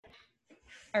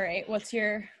All right, what's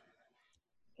your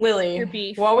Lily,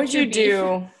 beef? what would What's your you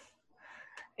do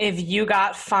if you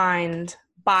got fined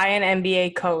by an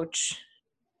NBA coach,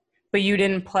 but you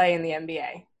didn't play in the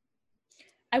NBA?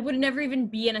 I would never even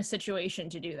be in a situation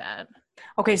to do that.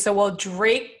 Okay, so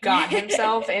Drake got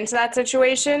himself into that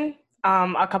situation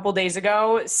a couple days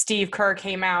ago. Steve Kerr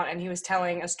came out and he was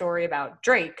telling a story about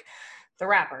Drake, the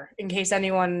rapper, in case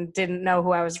anyone didn't know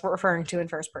who I was referring to in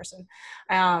first person.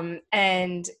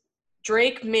 And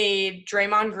Drake made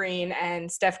Draymond Green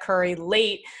and Steph Curry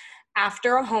late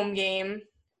after a home game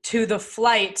to the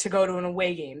flight to go to an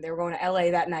away game. They were going to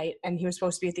LA that night, and he was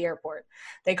supposed to be at the airport.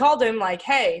 They called him like,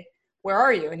 hey, where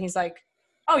are you? And he's like,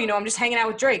 oh, I'm just hanging out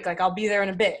with Drake. Like, I'll be there in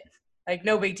a bit. Like,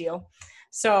 no big deal.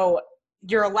 So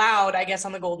you're allowed, I guess,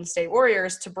 on the Golden State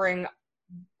Warriors to bring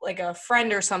like a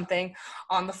friend or something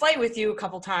on the flight with you a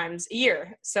couple times a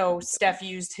year. So Steph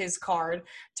used his card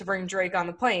to bring Drake on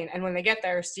the plane. And when they get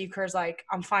there, Steve Kerr's like,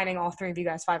 I'm fining all three of you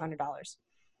guys $500.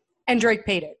 And Drake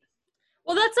paid it.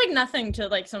 Well, that's like nothing to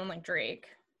like someone like Drake.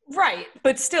 Right.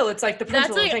 But still, it's like the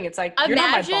principle of the thing. It's like, you're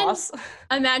not my boss.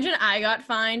 Imagine I got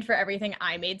fined for everything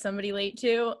I made somebody late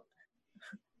to.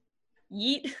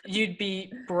 Yeet. You'd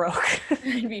be broke.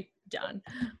 I'd be done.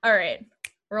 All right.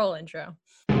 Roll intro.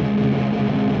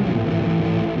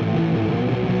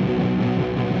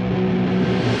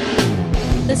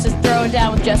 This is Throwing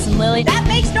Down with Jess and Lily. That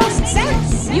makes no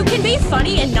sense. You can be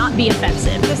funny and not be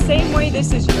offensive. The same way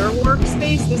this is your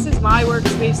workspace, this is my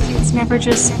workspace too. It's never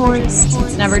just sports.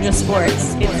 It's never just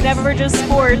sports. It's never just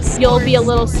sports. You'll be a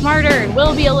little smarter and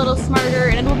we'll be a little smarter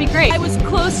and it'll be great. I was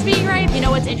close to being right. You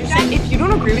know what's interesting? If you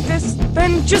don't agree with this,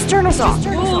 then just turn us off.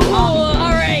 Ooh,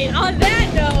 all right. On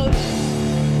that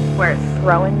note, We're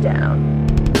throwing down.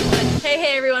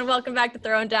 Hey everyone. Welcome back to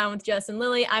Throwing Down with Jess and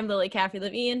Lily. I'm Lily Caffrey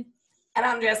Levine. And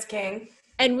I'm Jess King.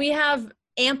 And we have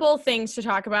ample things to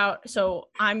talk about, so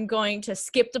I'm going to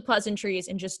skip the pleasantries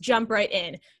and just jump right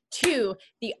in to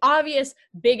the obvious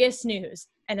biggest news.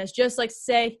 And as Jess likes to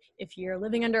say, if you're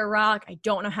living under a rock, I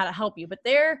don't know how to help you. But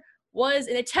there was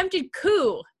an attempted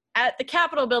coup at the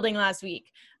Capitol building last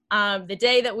week, the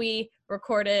day that we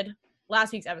recorded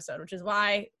last week's episode, which is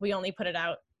why we only put it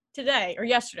out today or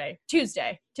yesterday,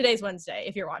 Tuesday. Today's Wednesday,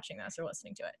 if you're watching this or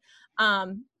listening to it.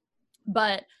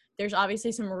 But there's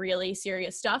obviously some really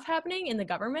serious stuff happening in the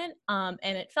government, and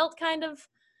it felt kind of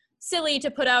silly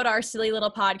to put out our silly little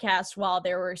podcast while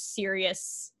there were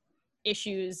serious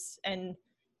issues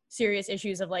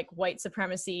of like white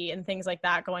supremacy and things like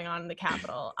that going on in the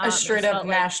Capitol. A straight up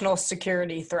national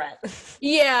security threat.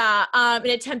 Yeah, an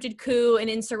attempted coup, an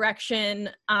insurrection.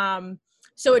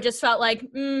 So it just felt like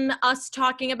us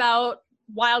talking about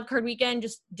Wildcard Weekend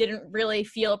just didn't really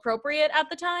feel appropriate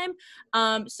at the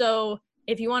time. So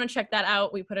if you want to check that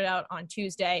out, we put it out on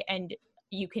Tuesday, and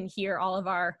you can hear all of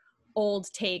our old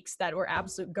takes that were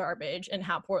absolute garbage and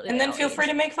how poorly. And then feel free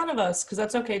to make fun of us, because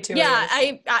that's okay too.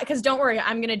 Yeah, because don't worry,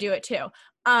 I'm gonna do it too.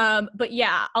 But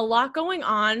yeah, a lot going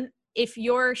on. If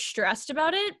you're stressed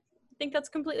about it, I think that's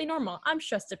completely normal. I'm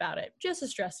stressed about it, just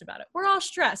as stressed about it. We're all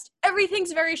stressed.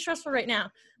 Everything's very stressful right now.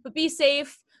 But be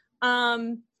safe.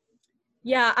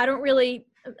 Yeah, I don't really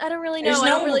know. There's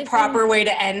no proper way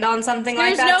to end on something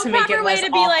like that to make it less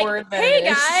awkward. Hey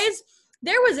guys,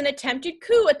 there was an attempted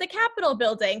coup at the Capitol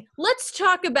building. Let's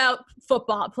talk about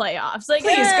football playoffs. Like,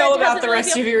 please go about the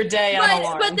rest of your day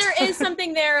unalarmed. But there is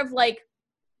something there of like,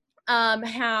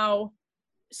 how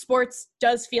sports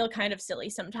does feel kind of silly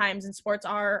sometimes, and sports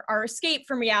are our escape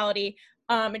from reality.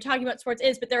 And talking about sports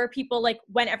is, but there are people like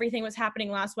when everything was happening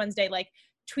last Wednesday, like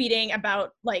tweeting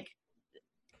about like,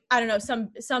 I don't know,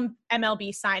 some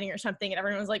MLB signing or something, and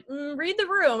everyone was like, read the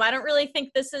room. I don't really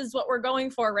think this is what we're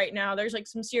going for right now. There's like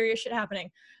some serious shit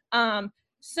happening.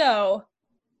 So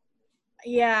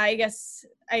yeah, I guess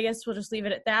we'll just leave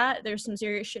it at that. There's some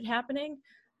serious shit happening.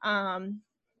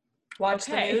 Watch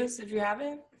the news if you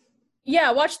haven't.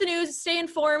 Yeah, watch the news, stay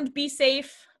informed, be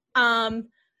safe. But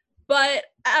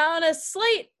on a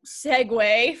slight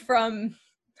segue from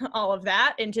all of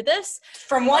that into this.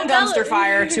 From one dumpster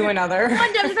fire to another.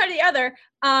 One dumpster fire to the other.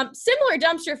 Similar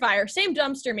dumpster fire, same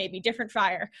dumpster maybe, different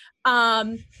fire.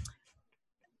 Donald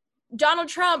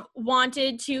Trump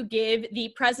wanted to give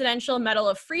the Presidential Medal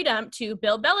of Freedom to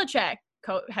Bill Belichick,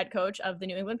 head coach of the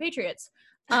New England Patriots.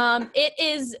 It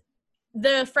is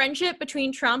the friendship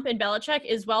between Trump and Belichick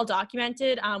is well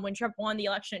documented. When Trump won the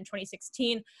election in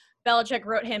 2016, Belichick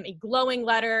wrote him a glowing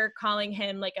letter calling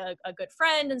him like a good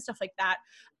friend and stuff like that.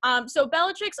 So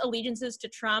Belichick's allegiances to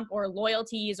Trump or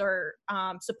loyalties or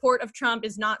support of Trump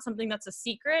is not something that's a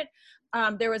secret.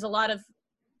 There was a lot of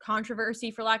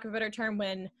controversy, for lack of a better term,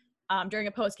 when During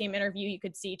a post-game interview, you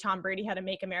could see Tom Brady had a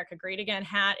Make America Great Again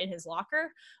hat in his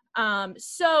locker.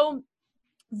 So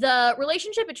the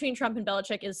relationship between Trump and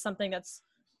Belichick is something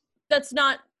that's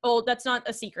not old. That's not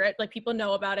a secret. Like, people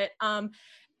know about it.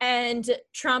 And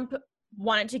Trump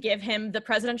wanted to give him the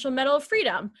Presidential Medal of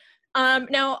Freedom.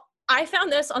 Now, I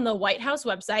found this on the White House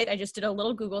website. I just did a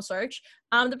little Google search.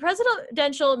 The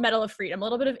Presidential Medal of Freedom, a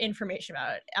little bit of information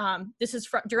about it. This is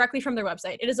directly from their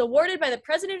website. It is awarded by the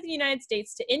President of the United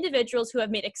States to individuals who have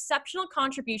made exceptional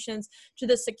contributions to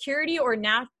the security or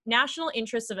national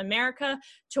interests of America,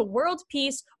 to world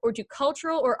peace, or to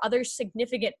cultural or other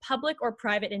significant public or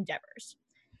private endeavors.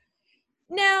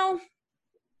 Now,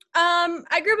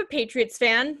 I grew up a Patriots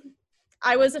fan.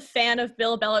 I was a fan of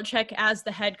Bill Belichick as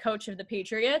the head coach of the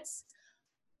Patriots.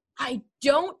 I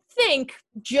don't think,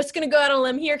 just going to go out on a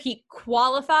limb here,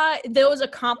 those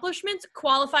accomplishments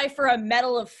qualify for a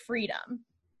Medal of Freedom.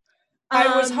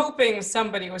 I was hoping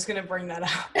somebody was going to bring that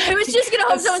up. I was just going to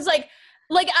hope someone's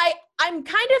I'm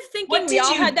kind of thinking we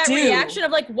all had that reaction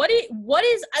of winning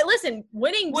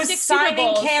was 6 Super signing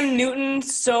Bowls. Cam Newton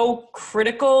so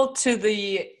critical to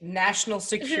the national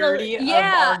security of our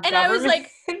government? And I was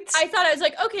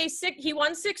like, okay, he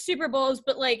won 6 Super Bowls,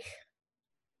 but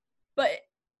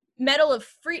Medal of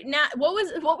Freedom.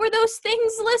 What were those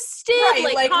things listed?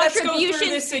 Right, like let's go through contributions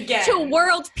this again. to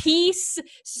world peace,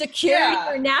 security,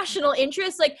 or national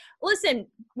interests. Like, listen,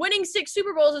 winning 6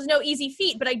 Super Bowls is no easy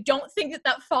feat, but I don't think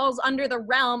that falls under the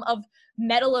realm of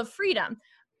Medal of Freedom.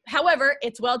 However,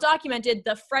 it's well documented,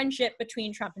 the friendship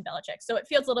between Trump and Belichick. So it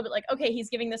feels a little bit like, okay, he's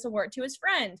giving this award to his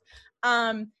friend.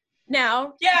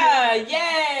 Now. Yeah,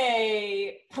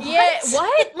 yay. What? Yeah,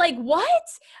 what? Like, what?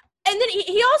 And then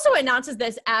he also announces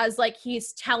this as like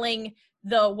he's telling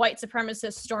the white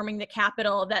supremacists storming the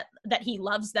Capitol that he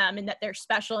loves them and that they're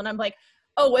special. And I'm like,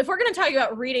 oh, if we're going to talk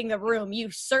about reading the room, you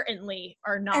certainly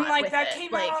are not. And that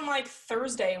came out on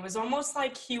Thursday. It was almost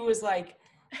like he was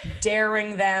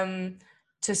daring them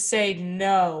to say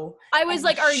no. I was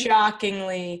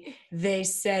shockingly, they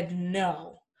said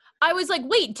no. I was like,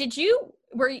 wait, you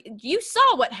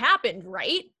saw what happened,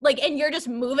 right? And you're just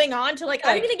moving on to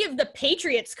I'm going to give the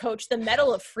Patriots coach the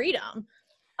Medal of Freedom.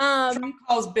 Trump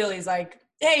calls Billy. He's like,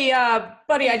 hey,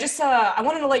 buddy, I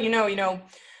wanted to let you know,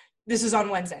 this is on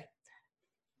Wednesday.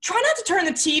 Try not to turn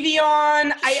the TV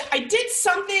on. I did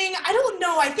something. I don't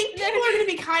know. I think people are going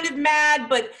to be kind of mad,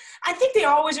 but I think they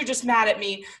always are just mad at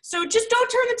me. So just don't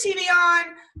turn the TV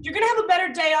on. You're going to have a better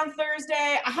day on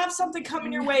Thursday. I have something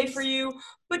coming your way for you,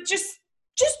 but just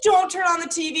don't turn on the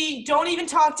TV. Don't even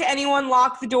talk to anyone.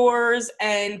 Lock the doors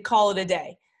and call it a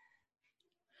day.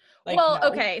 No.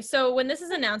 Okay. So when this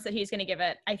is announced that he's going to give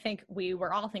it, I think we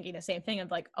were all thinking the same thing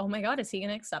of oh my God, is he going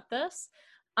to accept this?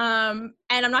 And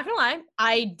I'm not going to lie.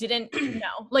 I didn't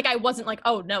know. I wasn't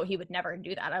oh no, he would never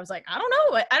do that. I was like, I don't know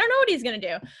what he's going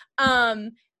to do.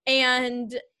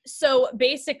 And so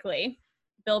basically,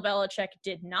 Bill Belichick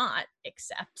did not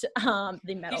accept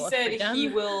the Medal of Freedom. He said he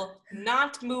will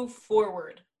not move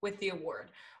forward with the award,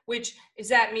 which does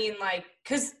that mean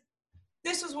because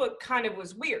this was what kind of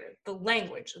was weird, the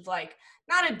language of not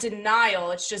a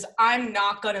denial. It's just, I'm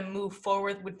not going to move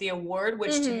forward with the award,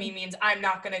 which to me means I'm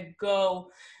not going to go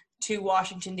to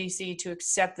Washington, D.C. to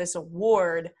accept this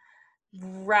award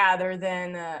rather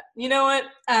than, you know what?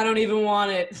 I don't even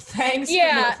want it. Thanks.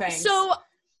 Yeah. But no thanks. So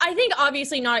I think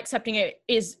obviously not accepting it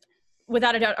is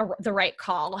without a doubt the right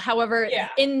call. However,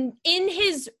 in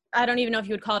his, I don't even know if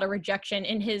you would call it a rejection,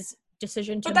 in his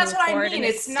decision to move forward. But that's what I mean.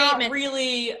 It's not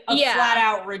really a flat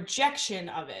out rejection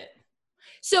of it.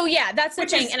 So yeah, that's the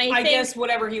thing. And I think, guess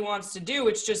whatever he wants to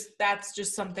do, that's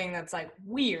just something that's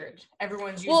weird.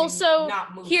 Everyone's using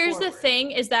not move here's forward. The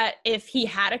thing is that if he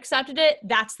had accepted it,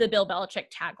 that's the Bill Belichick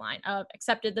tagline of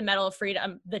accepted the Medal of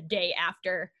Freedom the day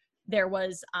after there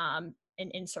was an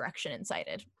insurrection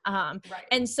incited. Right.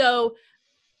 And so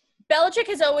Belichick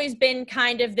has always been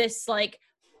kind of this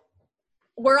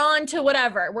we're on to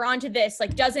whatever, we're on to this,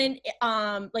 doesn't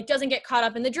get caught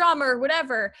up in the drama or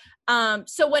whatever.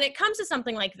 So when it comes to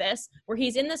something like this, where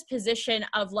he's in this position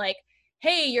of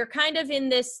hey, you're kind of in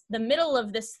the middle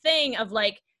of this thing of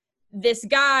this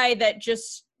guy that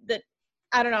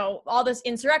I don't know, all this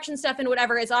insurrection stuff and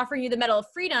whatever is offering you the Medal of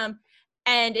Freedom.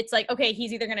 And it's okay,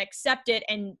 he's either going to accept it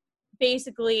and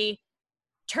basically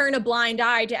turn a blind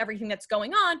eye to everything that's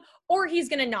going on, or he's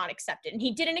going to not accept it. And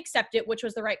he didn't accept it, which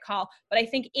was the right call. But I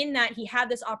think in that he had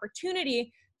this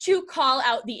opportunity to call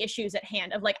out the issues at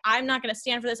hand of I'm not going to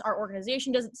stand for this. Our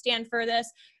organization doesn't stand for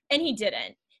this. And he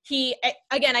didn't.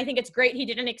 Again, I think it's great he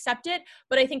didn't accept it,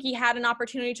 but I think he had an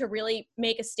opportunity to really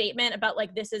make a statement about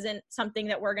this isn't something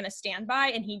that we're going to stand by.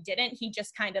 And he didn't. He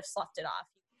just kind of sloughed it off.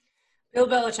 Bill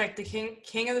Belichick, the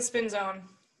king of the spin zone.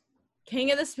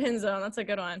 King of the spin zone. That's a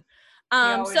good one. He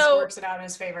always works it out in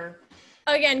his favor.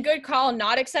 Again, good call.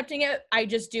 Not accepting it. I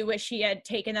just do wish he had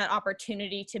taken that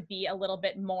opportunity to be a little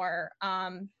bit more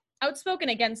outspoken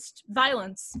against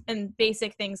violence and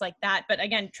basic things like that. But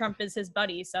again, Trump is his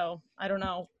buddy, so I don't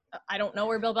know. I don't know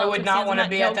where Bill Belichick I would not stands want on to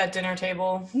be at that dinner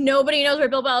table. Nobody knows where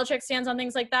Bill Belichick stands on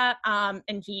things like that.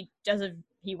 And he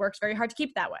works very hard to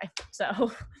keep that way.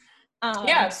 So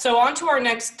so on to our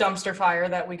next dumpster fire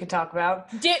that we could talk about.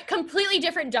 Completely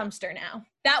different dumpster now.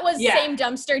 That was same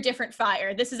dumpster, different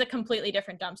fire. This is a completely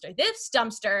different dumpster. This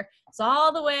dumpster is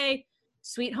all the way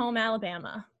sweet home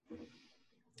Alabama.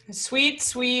 Sweet,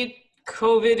 sweet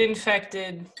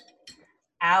COVID-infected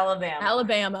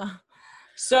Alabama.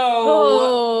 So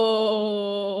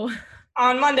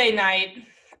on Monday night,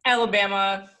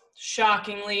 Alabama,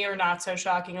 shockingly or not so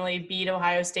shockingly, beat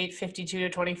Ohio State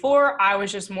 52-24. I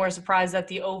was just more surprised that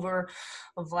the over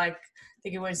of I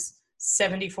think it was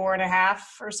 74.5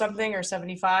 or something, or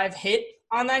 75 hit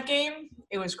on that game.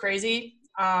 It was crazy.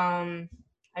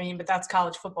 But that's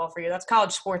college football for you. That's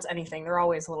college sports, anything. They're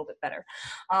always a little bit better.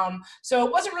 So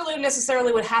it wasn't really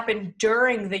necessarily what happened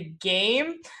during the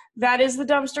game that is the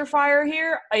dumpster fire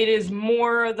here. It is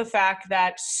more the fact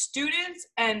that students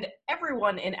and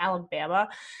everyone in Alabama,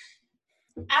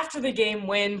 after the game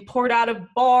win, poured out of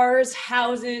bars,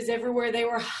 houses, everywhere they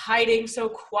were hiding so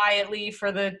quietly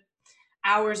for the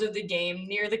hours of the game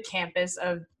near the campus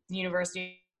of the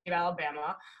University of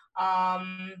Alabama.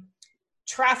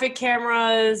 Traffic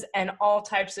cameras and all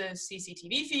types of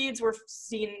CCTV feeds were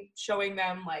seen showing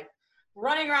them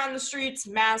running around the streets,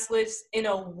 maskless, in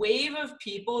a wave of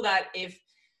people that if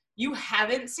you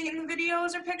haven't seen the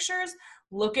videos or pictures,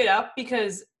 look it up,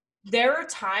 because there are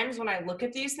times when I look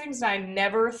at these things and I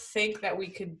never think that we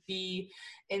could be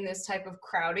in this type of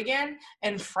crowd again.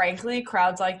 And frankly,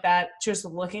 crowds like that, just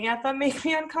looking at them make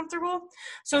me uncomfortable.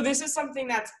 So this is something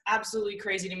that's absolutely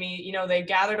crazy to me. They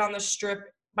gathered on the strip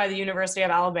by the University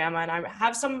of Alabama, and I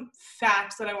have some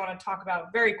facts that I want to talk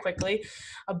about very quickly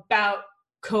about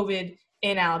COVID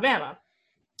in Alabama.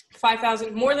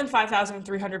 More than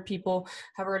 5,300 people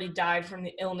have already died from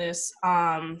the illness.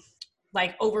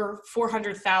 Over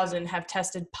 400,000 have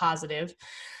tested positive.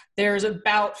 There's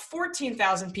about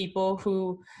 14,000 people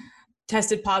who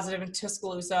tested positive in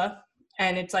Tuscaloosa,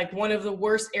 and it's one of the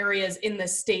worst areas in the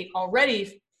state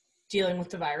already dealing with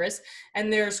the virus.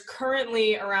 And there's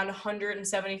currently around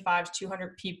 175 to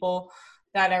 200 people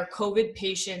that are COVID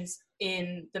patients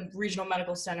in the regional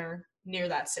medical center near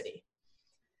that city.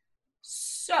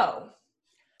 So,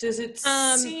 does it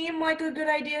seem like a good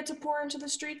idea to pour into the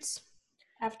streets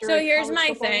after? So here's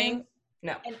my thing. Game?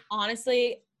 No. And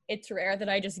honestly, it's rare that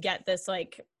I just get this, I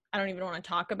don't even want to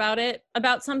talk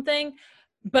about something,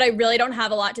 but I really don't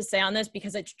have a lot to say on this,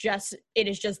 because it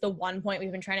is just the one point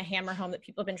we've been trying to hammer home, that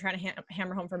people have been trying to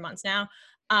hammer home for months now.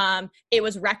 It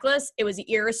was reckless. It was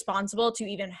irresponsible to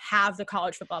even have the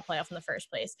college football playoff in the first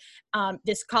place.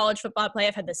 This college football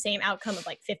playoff had the same outcome of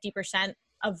 50%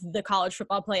 of the college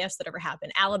football playoffs that ever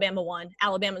happened. Alabama won.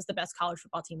 Alabama's the best college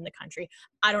football team in the country.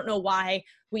 I don't know why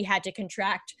we had to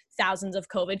contract thousands of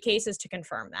COVID cases to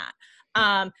confirm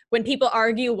that. When people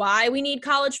argue why we need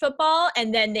college football,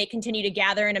 and then they continue to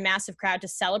gather in a massive crowd to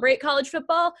celebrate college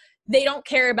football, they don't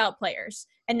care about players,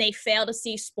 and they fail to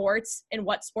see sports and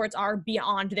what sports are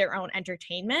beyond their own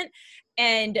entertainment.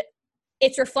 And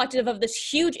it's reflective of this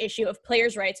huge issue of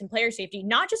players' rights and player safety,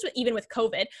 not just even with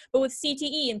COVID, but with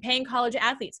CTE and paying college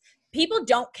athletes. People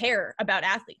don't care about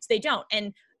athletes. They don't.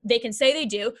 And they can say they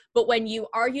do, but when you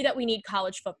argue that we need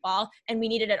college football and we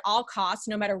need it at all costs,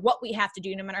 no matter what we have to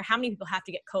do, no matter how many people have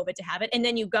to get COVID to have it, and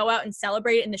then you go out and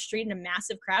celebrate it in the street in a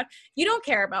massive crowd, you don't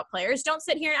care about players. Don't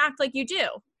sit here and act like you do.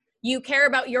 You care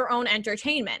about your own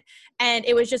entertainment. And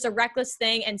it was just a reckless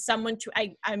thing. And someone,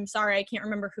 I'm sorry, I can't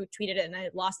remember who tweeted it, and I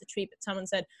lost the tweet, but someone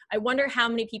said, I wonder how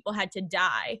many people had to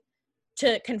die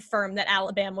to confirm that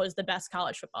Alabama was the best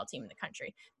college football team in the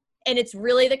country. And it's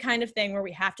really the kind of thing where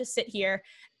we have to sit here,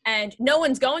 and no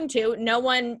one's going to, no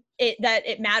one that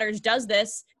it matters does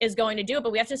this is going to do it,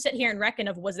 but we have to sit here and reckon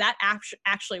of, was that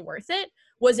actually worth it?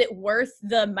 Was it worth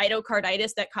the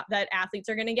myocarditis that athletes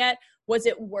are going to get? Was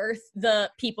it worth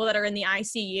the people that are in the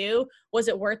ICU? Was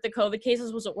it worth the COVID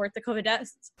cases? Was it worth the COVID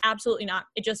deaths? Absolutely not.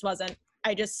 It just wasn't.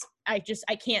 I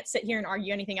can't sit here and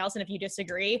argue anything else. And if you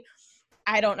disagree,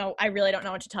 I don't know. I really don't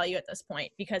know what to tell you at this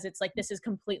point, because it's this is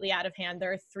completely out of hand.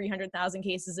 There are 300,000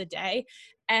 cases a day,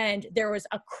 and there was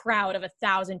a crowd of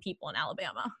 1,000 people in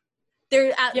Alabama.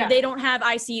 They don't have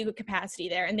ICU capacity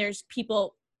there, and there's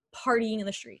people partying in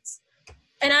the streets.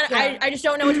 And I just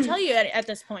don't know what to tell you at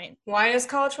this point. Why is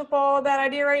college football a bad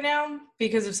idea right now?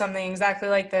 Because of something exactly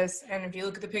like this. And if you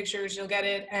look at the pictures, you'll get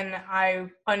it. And I,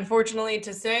 unfortunately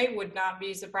to say, would not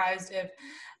be surprised if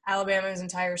Alabama's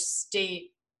entire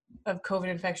state of COVID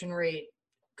infection rate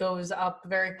goes up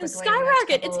very quickly.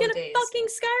 Skyrocket. It's going to fucking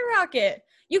skyrocket.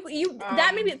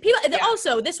 That maybe people. Yeah.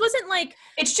 Also, this wasn't like,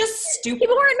 it's just stupid.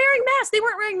 People weren't wearing masks. They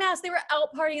weren't wearing masks. They were out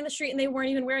partying in the street and they weren't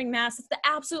even wearing masks. It's the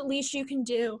absolute least you can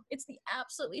do. It's the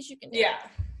absolute least you can do. Yeah.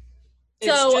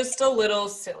 It's just a little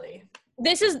silly.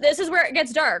 This is where it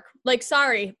gets dark. Like,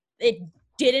 sorry, it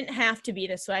didn't have to be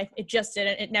this way. It just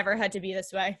didn't. It never had to be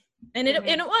this way. And it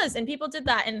was, and people did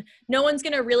that, and no one's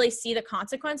going to really see the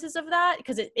consequences of that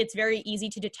because it's very easy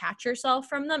to detach yourself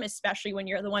from them, especially when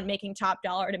you're the one making top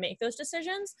dollar to make those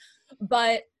decisions.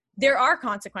 But there are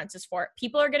consequences for it.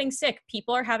 People are getting sick.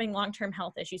 People are having long-term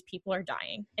health issues. People are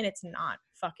dying, and it's not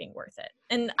fucking worth it.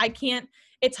 And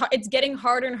it's getting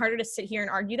harder and harder to sit here and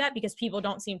argue that because people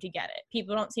don't seem to get it.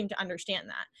 People don't seem to understand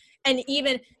that.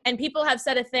 And people have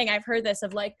said a thing, I've heard this,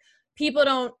 of like, people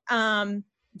don't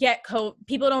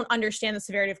people don't understand the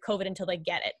severity of COVID until they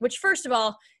get it, which, first of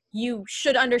all, you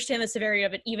should understand the severity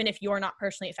of it even if you're not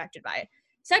personally affected by it.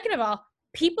 Second of all,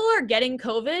 people are getting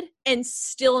COVID and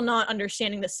still not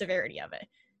understanding the severity of it,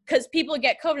 because people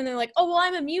get COVID and they're like, oh, well,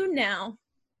 I'm immune now,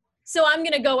 so I'm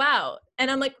going to go out. And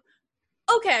I'm like,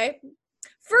 okay,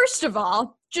 first of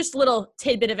all, just a little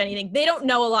tidbit of anything. They don't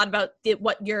know a lot about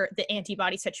what the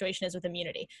antibody situation is with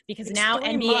immunity, because it's now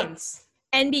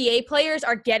NBA players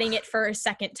are getting it for a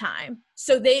second time.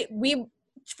 So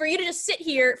for you to just sit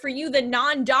here, for you, the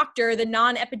non-doctor, the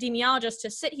non-epidemiologist,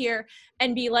 to sit here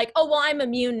and be like, oh, well, I'm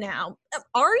immune now.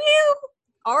 Are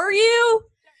you?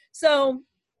 So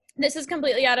this is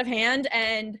completely out of hand,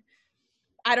 and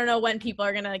I don't know when people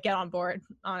are going to get on board.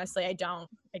 Honestly, I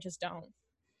just don't.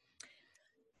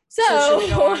 So should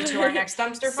we go on to our next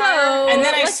dumpster fire? And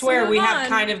then I swear we have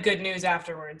kind of good news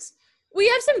afterwards. We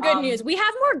have some good news. We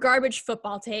have more garbage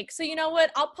football takes. So you know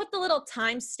what? I'll put the little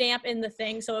timestamp in the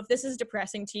thing. So if this is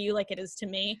depressing to you like it is to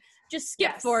me, just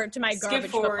skip forward to my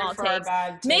garbage football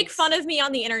takes. Make fun of me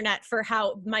on the internet for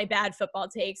how my bad football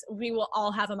takes. We will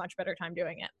all have a much better time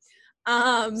doing it.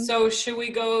 So should we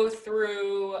go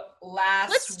through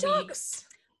last week's?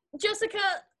 Jessica,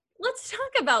 let's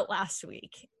talk about last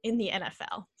week in the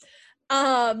NFL.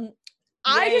 I'm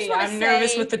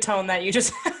nervous with the tone that you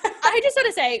just I just want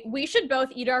to say we should both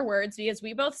eat our words, because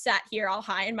we both sat here all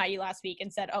high and mighty last week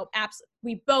and said,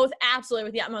 we both absolutely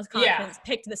with the utmost confidence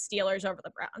picked the Steelers over the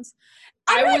Browns.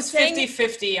 I was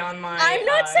 50-50 on my I'm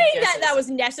not saying that was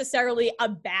necessarily a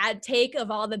bad take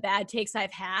of all the bad takes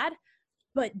I've had,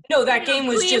 but no, that game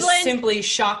was just simply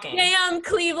shocking. Damn,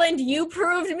 Cleveland, you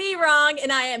proved me wrong,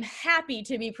 and I am happy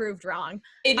to be proved wrong.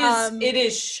 It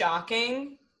is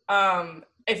shocking.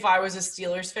 If I was a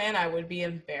Steelers fan, I would be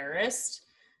embarrassed.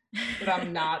 But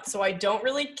I'm not, so I don't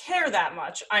really care that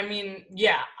much. I mean,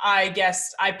 yeah, I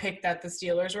guess I picked that the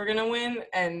Steelers were going to win,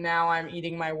 and now I'm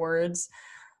eating my words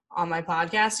on my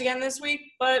podcast again this week,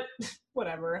 but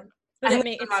whatever. But I'm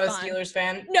not a Steelers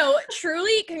fan. No,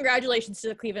 truly, congratulations to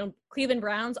the Cleveland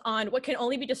Browns on what can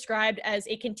only be described as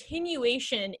a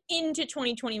continuation into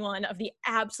 2021 of the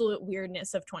absolute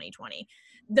weirdness of 2020.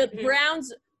 The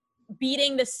Browns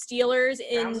beating the Steelers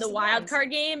in the wild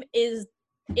card game is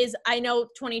I know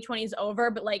 2020 is over,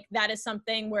 but like that is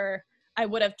something where I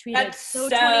would have tweeted so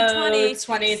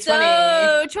 2020.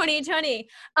 So 2020.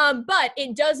 But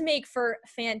it does make for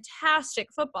fantastic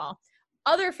football.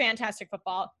 Other fantastic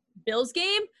football. Bills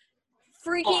game,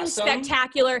 freaking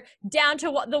spectacular, down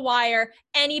to the wire,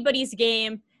 anybody's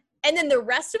game. And then the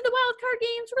rest of the wild card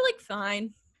games were like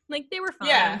fine. Like, they were fine.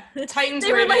 Yeah, Titans,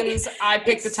 Ravens, I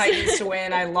picked the Titans to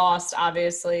win. I lost,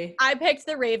 obviously. I picked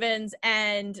the Ravens,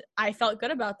 and I felt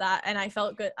good about that, and I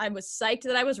felt good. I was psyched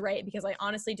that I was right, because I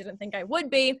honestly didn't think I would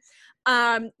be.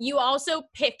 You also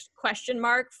picked question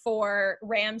mark for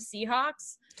Rams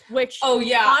Seahawks, which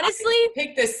honestly, I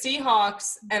picked the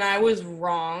Seahawks, and I was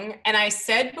wrong. And I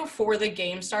said before the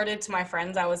game started to my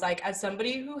friends, I was like, as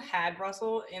somebody who had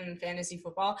Russell in fantasy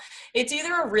football, it's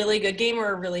either a really good game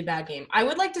or a really bad game. I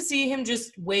would like to see him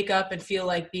just wake up and feel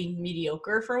like being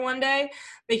mediocre for one day,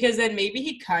 because then maybe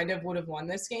he kind of would have won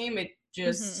this game. It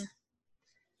just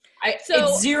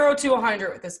it's 0 to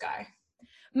 100 with this guy.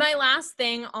 My last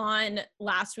thing on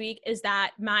last week is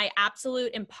that my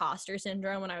absolute imposter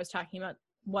syndrome, when I was talking about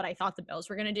what I thought the Bills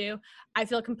were going to do, I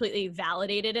feel completely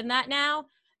validated in that now,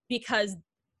 because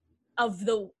of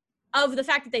the of the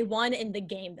fact that they won in the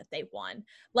game that they won.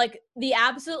 Like the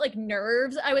absolute like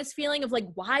nerves I was feeling of like,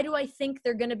 why do I think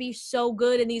they're going to be so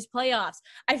good in these playoffs?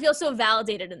 I feel so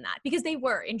validated in that because they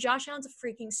were, and Josh Allen's a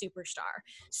freaking superstar.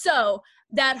 So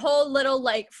that whole little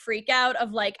like freak out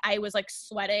of like, I was like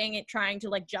sweating and trying to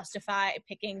like justify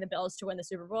picking the Bills to win the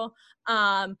Super Bowl.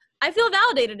 I feel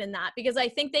validated in that because I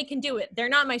think they can do it. They're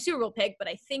not my Super Bowl pick, but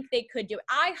I think they could do it.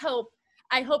 I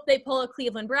hope they pull a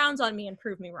Cleveland Browns on me and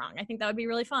prove me wrong. I think that would be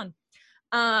really fun.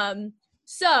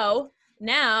 So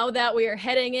now that we are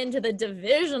heading into the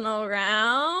divisional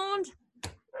round,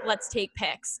 let's take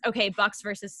picks. Okay, Bucks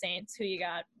versus Saints. Who you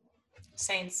got?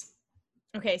 Saints.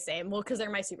 Okay, same. Well, because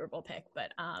they're my Super Bowl pick,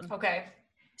 but Okay.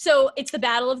 So it's the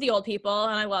battle of the old people,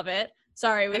 and I love it.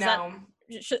 Sorry, is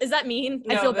that mean?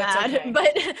 No, I feel that's bad. okay.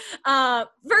 But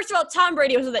first of all, Tom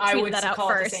Brady was the that tweeted that out I would call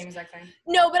first. it the same exact thing.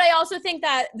 No, but I also think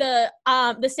that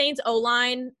the Saints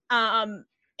O-line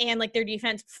and like their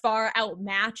defense far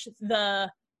outmatch the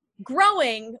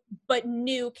growing but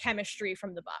new chemistry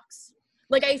from the Bucks.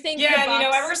 Like I think Yeah,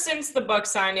 and ever since the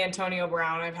Bucks signed Antonio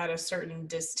Brown, I've had a certain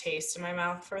distaste in my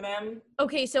mouth for them.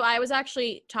 Okay, so I was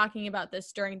actually talking about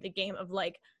this during the game of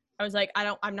like I was like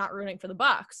I'm not rooting for the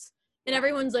Bucks. And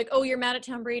everyone's like, "Oh, you're mad at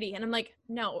Tom Brady." And I'm like,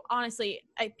 "No, honestly,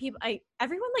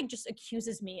 everyone like just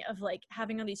accuses me of like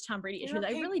having all these Tom Brady issues.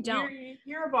 I really don't."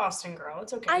 You're a Boston girl.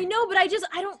 It's okay. I know, but I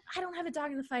don't have a dog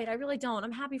in the fight. I really don't.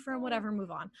 I'm happy for him. Whatever, move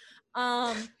on.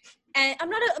 And I'm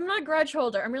not a grudge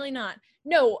holder. I'm really not.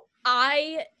 No,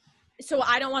 so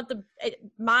I don't want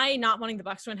my not wanting the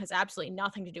Bucks to win has absolutely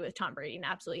nothing to do with Tom Brady and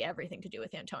absolutely everything to do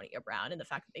with Antonio Brown and the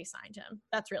fact that they signed him.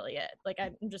 That's really it. Like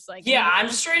I'm just like I'm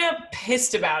straight up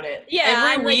pissed about it.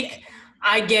 Yeah, every week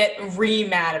I get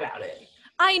mad about it.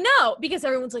 I know, because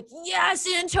everyone's like, yes,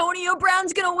 Antonio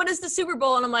Brown's gonna win us the Super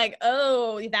Bowl, and I'm like,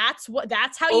 oh, that's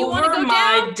how you want to go down?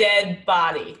 Over my dead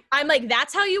body. I'm like,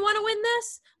 that's how you want to win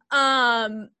this?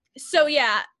 So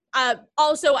yeah.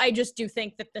 Also, I just do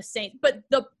think that the Saints, but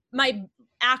my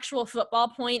actual football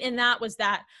point in that was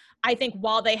that I think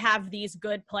while they have these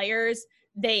good players,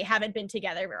 they haven't been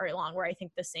together very long. Where I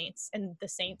think the Saints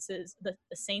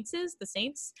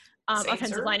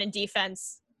offensive line and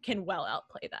defense can well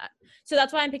outplay that. So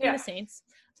that's why I'm picking the Saints.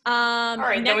 All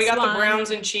right, then we got the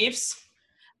Browns and Chiefs.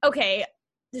 Okay.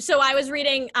 So I was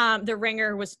reading the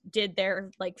Ringer did their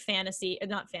like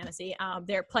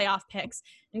their playoff picks,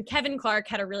 and Kevin Clark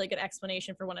had a really good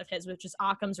explanation for one of his, which is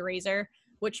Occam's razor,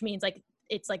 which means like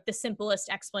it's like the simplest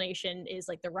explanation is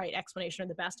like the right explanation or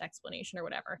the best explanation or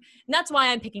whatever. And that's why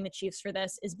I'm picking the Chiefs for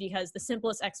this, is because the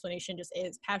simplest explanation just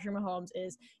is Patrick Mahomes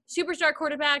is superstar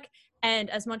quarterback. And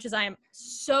as much as I am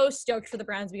so stoked for the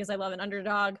Browns because I love an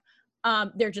underdog,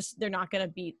 they're not going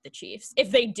to beat the Chiefs.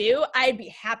 If they do, I'd be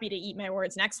happy to eat my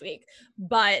words next week,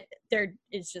 but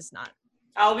it's just not.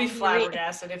 I'll be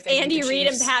flabbergasted if they Andy beat the Reid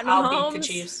Chiefs. and Pat Mahomes. I'll beat the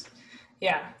Chiefs.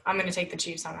 Yeah, I'm going to take the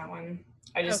Chiefs on that one.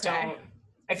 I just don't.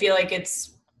 I feel like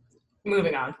it's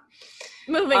moving on.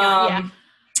 Yeah.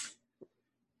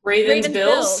 Ravens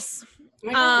Bills. Oh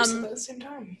my God, we said that at the same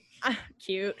time.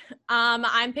 Cute.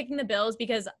 I'm picking the Bills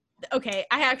because I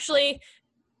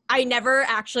never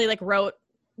actually like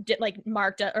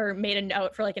marked or made a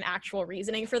note for like an actual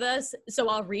reasoning for this. So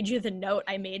I'll read you the note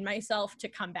I made myself to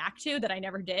come back to that I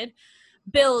never did.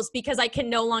 Bills, because I can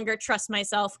no longer trust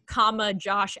myself,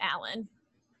 Josh Allen.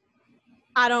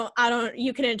 I don't,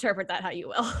 you can interpret that how you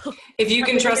will. If you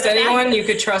can trust anyone, you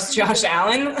could trust Josh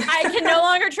Allen. I can no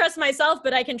longer trust myself,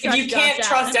 but I can trust If you can't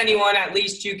trust anyone, at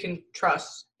least you can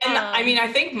trust. And I mean, I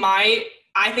think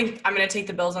I'm going to take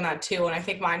the Bills on that too. And I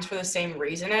think mine's for the same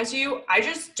reason as you. I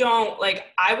just don't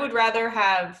I would rather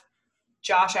have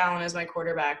Josh Allen as my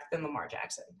quarterback than Lamar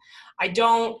Jackson. I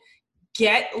don't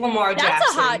get Lamar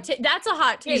Jackson. That's a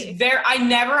hot take. I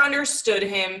never understood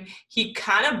him. He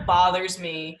kind of bothers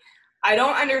me. I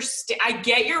don't understand. I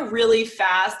get you're really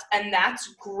fast, and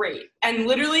that's great. And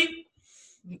literally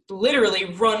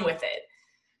run with it.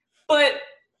 But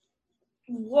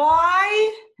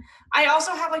why? I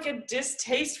also have a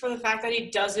distaste for the fact that he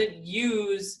doesn't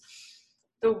use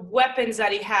the weapons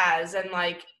that he has. And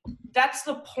that's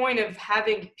the point of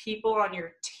having people on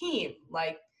your team,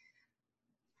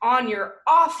 on your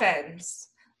offense.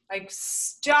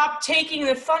 Stop taking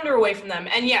the thunder away from them.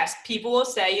 And yes, people will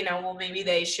say, well, maybe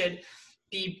they should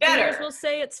be better. People will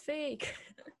say it's fake.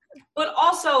 But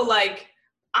also, I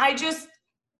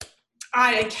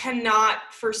cannot,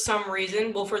 for some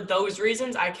reason, for those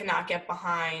reasons, I cannot get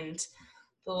behind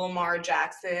the Lamar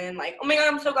Jackson. Oh my God,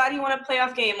 I'm so glad he won a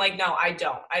playoff game. No, I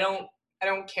don't. I don't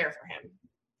care for him.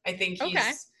 I think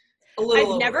he's a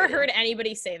little I've never overrated. heard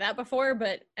anybody say that before,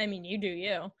 but I mean, you do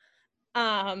you.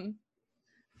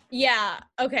 Yeah,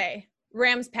 okay.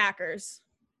 Rams Packers.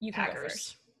 You can go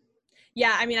first.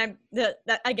 Yeah, I mean,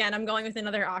 I'm going with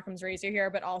another Occam's razor here,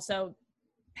 but also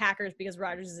Packers because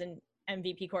Rodgers is an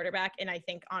MVP quarterback, and I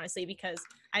think honestly because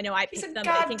I know I picked them,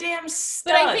 goddamn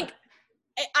stud. But I think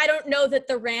I don't know that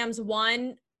the Rams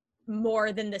won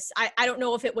more than this. I don't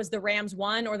know if it was the Rams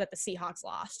won or that the Seahawks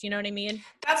lost. You know what I mean?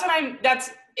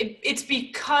 It's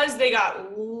because they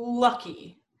got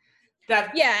lucky.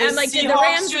 I'm like, did the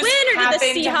Rams win or did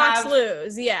the Seahawks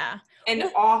lose? Yeah. An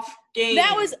off game.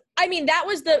 That was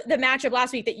the matchup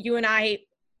last week that you and I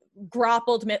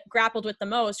grappled with the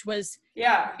most was,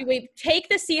 do we take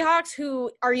the Seahawks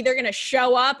who are either going to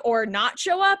show up or not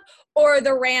show up, or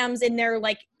the Rams in their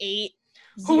like 8-0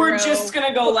 who are just going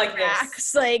to go like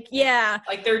this? Like, yeah.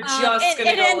 Like they're just going to go like this.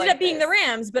 It ended up being the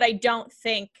Rams, but I don't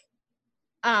think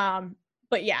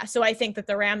but yeah, so I think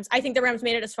the Rams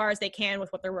made it as far as they can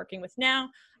with what they're working with now.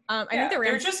 I think the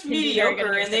Rams they're just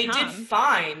mediocre and they did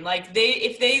fine. Like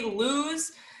if they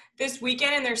lose this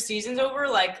weekend and their season's over,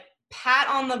 like pat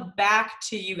on the back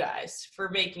to you guys for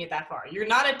making it that far. You're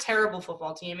not a terrible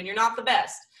football team and you're not the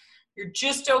best. You're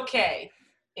just okay.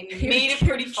 And you made it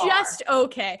pretty far. Just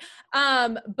okay.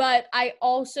 But I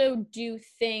also do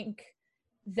think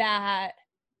that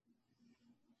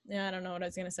I don't know what I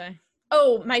was gonna say.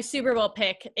 Oh, my Super Bowl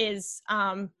pick is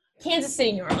Kansas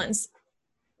City, New Orleans.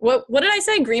 What did I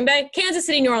say? Green Bay? Kansas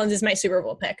City, New Orleans is my Super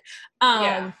Bowl pick.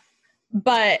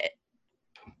 But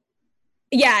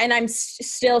yeah, and I'm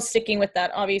still sticking with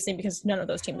that, obviously, because none of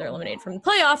those teams are eliminated from the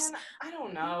playoffs. I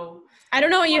don't know. I don't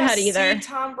know what you had either. See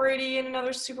Tom Brady in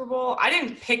another Super Bowl? I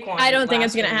didn't pick one. I don't think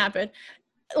it's going to happen.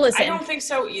 Listen. I don't think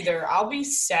so either. I'll be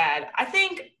sad. I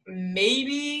think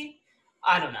maybe –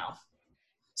 I don't know.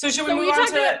 So should we move on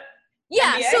to –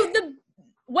 yeah, NBA? so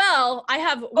we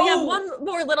have one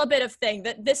more little bit of thing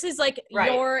that this is like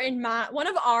your and my one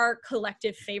of our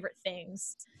collective favorite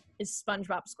things is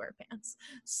SpongeBob SquarePants.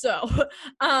 So,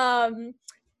 the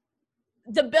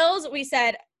Bills, we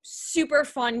said super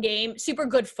fun game, super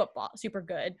good football, super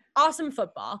good, awesome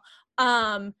football.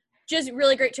 Just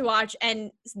really great to watch,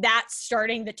 and that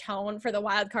starting the tone for the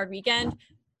wild card weekend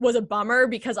was a bummer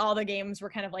because all the games were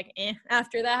kind of like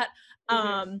after that.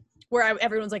 Where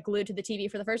everyone's like glued to the TV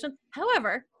for the first one.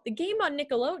 However, the game on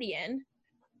Nickelodeon,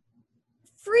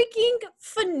 freaking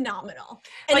phenomenal.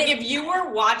 And like if you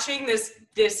were watching this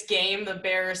game, the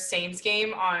Bears-Saints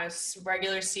game on a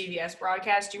regular CBS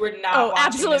broadcast, you were not watching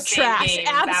absolute the same trash. game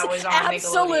that was on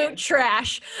Absolute Nickelodeon.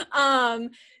 Trash.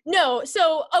 No,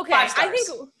 so okay, I think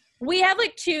we have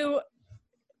like two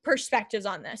perspectives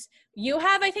on this. You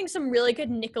have, I think, some really good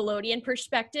Nickelodeon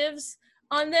perspectives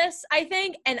on this, I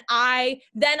think, and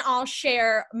I'll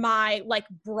share my like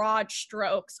broad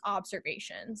strokes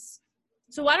observations.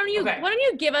 So why don't you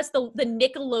give us the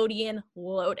Nickelodeon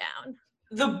lowdown?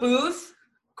 The booth,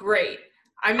 great.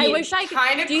 I mean, I wish I could.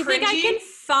 Kind of do you cringy. think I can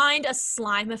find a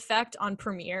slime effect on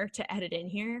Premiere to edit in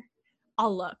here?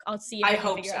 I'll look. I'll see if I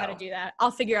can figure out how to do that.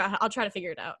 I'll try to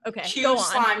figure it out. Okay, Cue go on.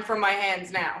 slime from my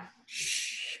hands now.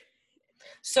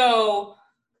 So,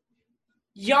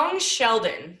 young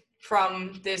Sheldon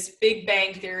from this Big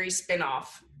Bang Theory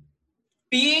spinoff,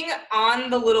 being on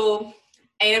the little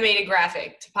animated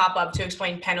graphic to pop up to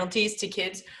explain penalties to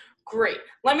kids, great.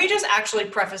 Let me just actually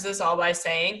preface this all by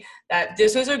saying that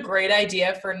this was a great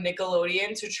idea for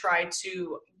Nickelodeon to try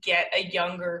to get a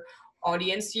younger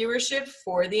audience viewership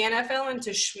for the NFL and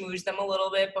to schmooze them a little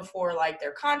bit before like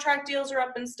their contract deals are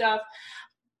up and stuff.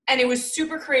 And it was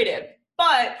super creative.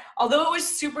 But although it was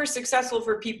super successful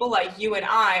for people like you and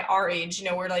I, our age,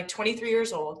 we're like 23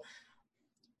 years old,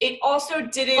 it also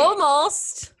didn't...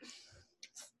 Almost.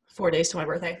 4 days to my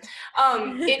birthday.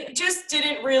 It just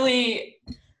didn't really...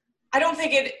 I don't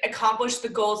think it accomplished the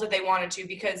goals that they wanted to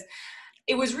because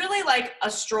it was really like a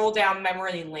stroll down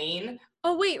memory lane.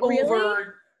 Oh, wait, really?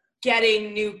 Over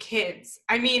getting new kids.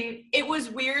 I mean, it was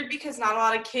weird because not a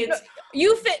lot of kids...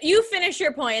 You finish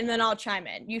your point, and then I'll chime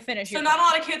in. You finish your point. So not a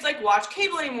lot of kids, like, watch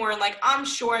cable anymore, and, like, I'm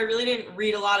sure I really didn't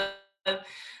read a lot of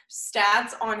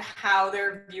stats on how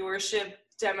their viewership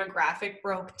demographic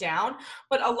broke down,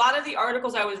 but a lot of the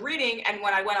articles I was reading, and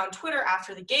when I went on Twitter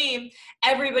after the game,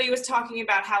 everybody was talking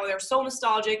about how they're so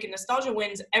nostalgic, and nostalgia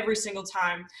wins every single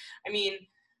time. I mean,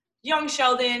 young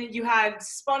Sheldon, you had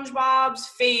SpongeBob's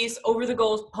face over the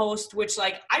goal post, which,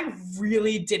 like, I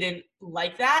really didn't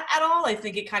like that at all. I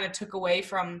think it kind of took away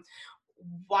from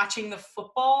watching the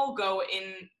football go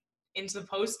into the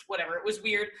post, whatever. It was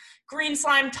weird. Green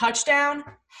slime touchdown,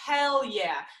 hell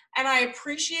yeah. And I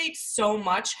appreciate so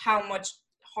much how much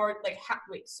hard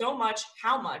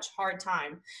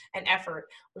time and effort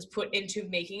was put into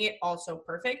making it also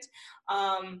perfect.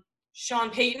 Sean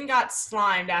Payton got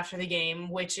slimed after the game,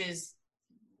 which is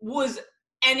was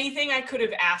anything I could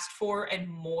have asked for and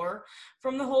more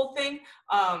from the whole thing.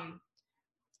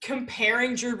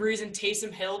 Comparing Drew Brees and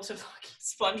Taysom Hill to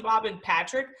fucking SpongeBob and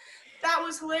Patrick, that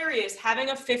was hilarious. Having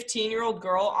a 15-year-old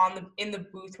girl in the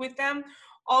booth with them,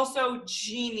 also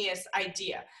genius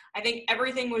idea. I think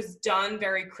everything was done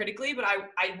very critically, but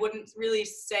I wouldn't really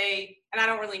say, and I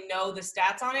don't really know the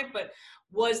stats on it, but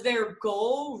was their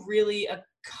goal really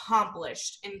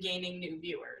accomplished in gaining new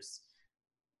viewers?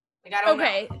 Like, I don't know.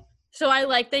 Okay, so I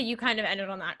like that you kind of ended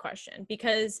on that question,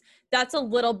 because that's a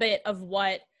little bit of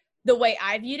the way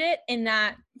I viewed it, in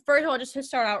that, first of all, just to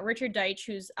start out, Richard Deitch,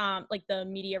 who's like the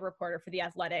media reporter for The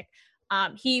Athletic,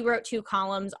 he wrote 2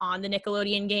 columns on the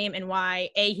Nickelodeon game and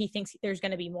why, he thinks there's going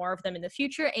to be more of them in the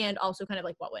future, and also kind of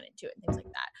like what went into it and things like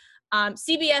that.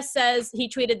 CBS says, he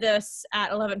tweeted this at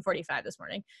 11:45 this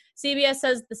morning. CBS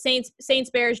says the Saints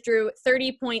Bears drew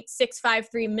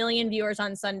 30.653 million viewers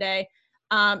on Sunday,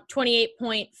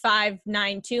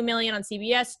 28.592 million on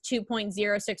CBS,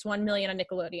 2.061 million on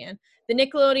Nickelodeon. The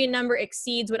Nickelodeon number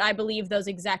exceeds what I believe those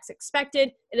execs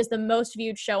expected. It is the most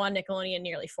viewed show on Nickelodeon in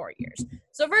nearly 4 years.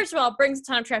 So first of all, it brings a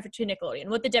ton of traffic to Nickelodeon.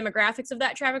 What the demographics of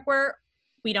that traffic were,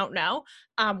 we don't know.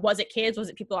 Was it kids? Was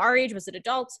it people our age? Was it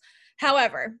adults?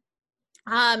 However,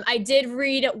 I did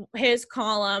read his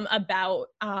column about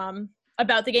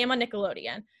the game on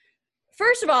Nickelodeon.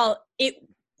 First of all,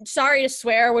 sorry to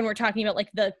swear when we're talking about like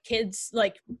the kids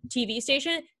like TV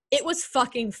station, it was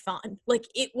fucking fun. Like,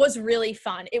 it was really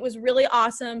fun. It was really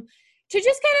awesome to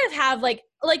just kind of have like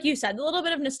you said, a little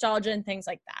bit of nostalgia and things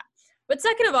like that. But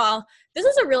second of all,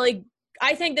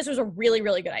 I think this was a really,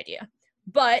 really good idea.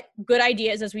 But good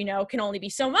ideas, as we know, can only be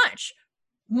so much.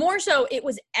 More so, it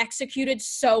was executed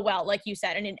so well, like you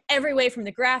said, and in every way, from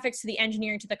the graphics to the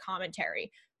engineering to the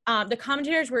commentary. The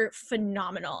commentators were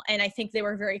phenomenal, and I think they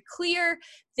were very clear.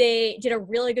 They did a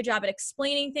really good job at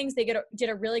explaining things. They did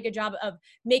a really good job of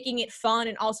making it fun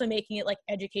and also making it like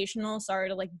educational. Sorry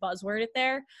to like buzzword it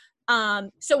there.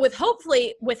 So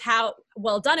hopefully with how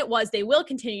well done it was, they will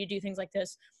continue to do things like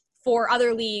this for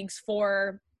other leagues,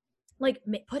 for like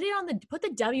put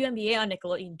the WNBA on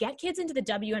Nickelodeon, get kids into the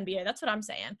WNBA. That's what I'm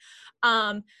saying.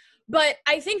 But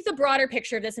I think the broader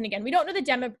picture of this, and again, we don't know the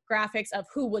demographics of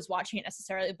who was watching it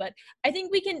necessarily, but I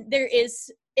think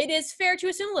it is fair to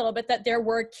assume a little bit that there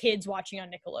were kids watching on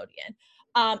Nickelodeon.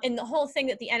 And the whole thing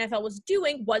that the NFL was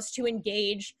doing was to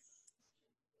engage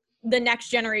the next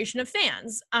generation of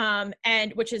fans,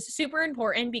 and which is super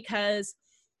important, because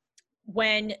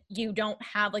when you don't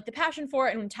have like the passion for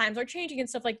it and when times are changing and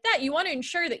stuff like that, you want to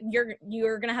ensure that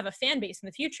you're going to have a fan base in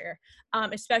the future,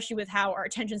 especially with how our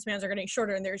attention spans are getting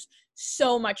shorter and there's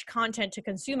so much content to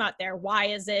consume out there.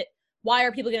 Why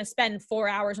are people going to spend 4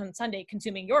 hours on Sunday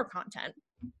consuming your content?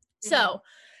 Mm-hmm. So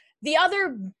the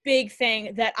other big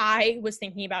thing that I was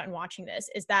thinking about in watching this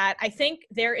is that I think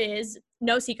there is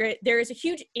no secret, there is a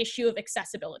huge issue of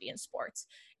accessibility in sports.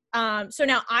 So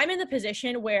now I'm in the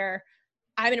position where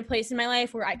I'm in a place in my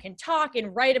life where I can talk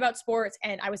and write about sports,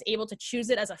 and I was able to choose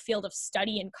it as a field of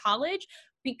study in college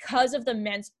because of the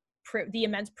immense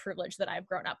privilege that I've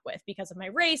grown up with, because of my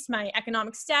race, my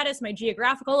economic status, my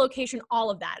geographical location, all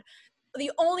of that.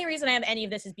 The only reason I have any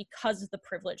of this is because of the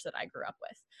privilege that I grew up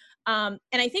with. And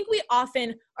I think we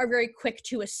often are very quick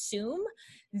to assume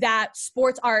that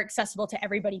sports are accessible to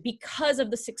everybody because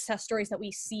of the success stories that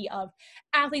we see of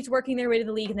athletes working their way to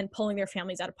the league and then pulling their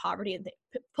families out of poverty and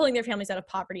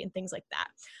things like that.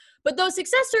 But those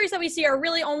success stories that we see are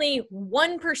really only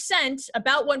 1%,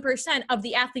 about 1% of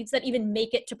the athletes that even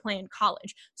make it to play in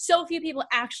college. So few people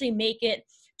actually make it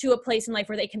to a place in life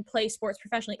where they can play sports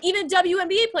professionally. Even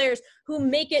WNBA players who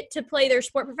make it to play their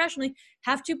sport professionally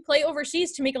have to play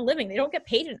overseas to make a living. They don't get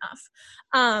paid enough.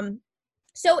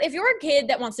 So if you're a kid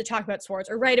that wants to talk about sports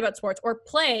or write about sports or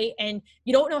play and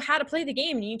you don't know how to play the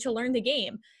game and you need to learn the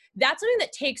game, that's something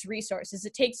that takes resources.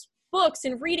 It takes books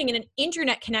and reading and an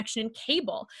internet connection and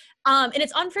cable. And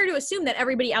it's unfair to assume that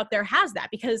everybody out there has that,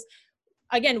 because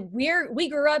again, we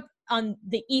grew up on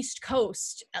the East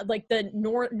Coast, like the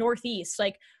Northeast,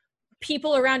 like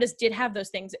people around us did have those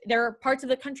things. There are parts of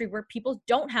the country where people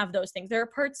don't have those things. There are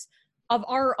parts of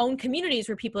our own communities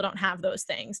where people don't have those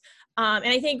things. And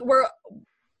I think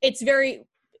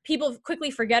people quickly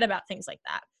forget about things like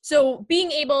that. So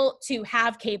being able to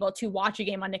have cable to watch a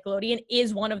game on Nickelodeon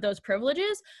is one of those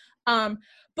privileges.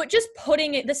 But But just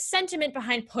the sentiment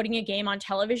behind putting a game on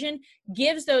television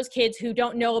gives those kids who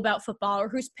don't know about football, or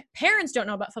whose parents don't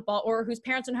know about football, or whose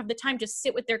parents don't have the time to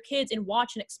sit with their kids and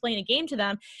watch and explain a game to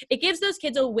them. It gives those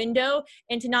kids a window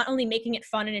into not only making it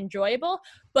fun and enjoyable,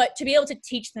 but to be able to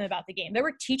teach them about the game. There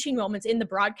were teaching moments in the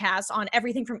broadcast on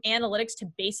everything from analytics to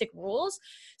basic rules.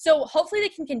 So hopefully they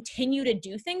can continue to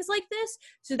do things like this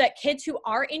so that kids who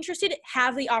are interested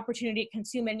have the opportunity to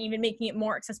consume it, and even making it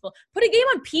more accessible. Put a game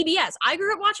on PBS. I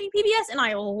grew up watching PBS and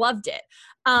I loved it.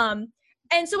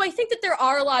 And so I think that there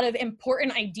are a lot of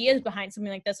important ideas behind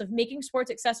something like this, of making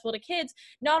sports accessible to kids,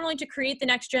 not only to create the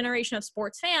next generation of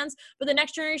sports fans, but the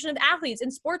next generation of athletes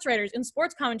and sports writers and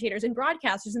sports commentators and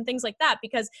broadcasters and things like that,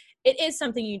 because it is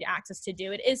something you need access to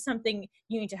do. It is something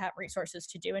you need to have resources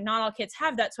to do, and not all kids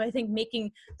have that. So I think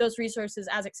making those resources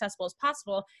as accessible as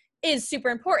possible is super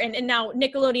important. And now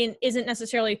Nickelodeon isn't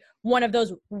necessarily one of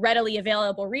those readily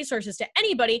available resources to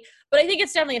anybody, but I think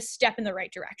it's definitely a step in the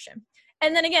right direction.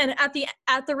 And then again, at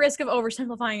the risk of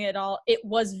oversimplifying it all, it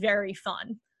was very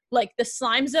fun. Like the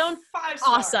slime zone, 5 stars.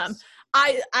 awesome.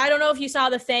 I don't know if you saw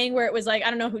the thing where it was like,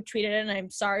 I don't know who tweeted it, and I'm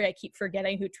sorry, I keep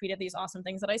forgetting who tweeted these awesome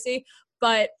things that I see,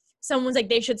 but someone's like,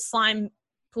 they should slime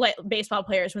baseball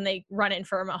players when they run in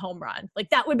for a home run. Like,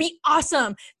 that would be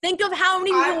awesome. Think of how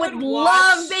many people would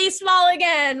love baseball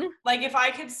again. Like, if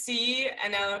I could see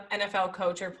an NFL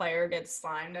coach or player get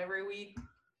slimed every week,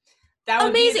 that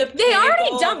would amazing. Be the they already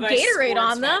dumped Gatorade Gatorade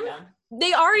on them.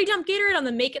 They already dumped Gatorade on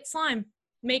them. Make it slime.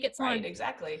 Make it slime. Right,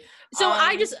 exactly. So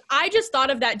I just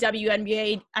thought of that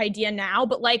WNBA idea now,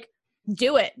 but like,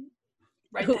 do it.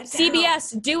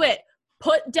 CBS, do it.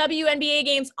 Put WNBA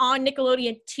games on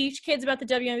Nickelodeon. Teach kids about the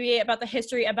WNBA, about the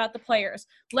history, about the players.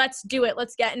 Let's do it.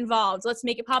 Let's get involved. Let's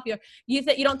make it popular. You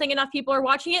don't think enough people are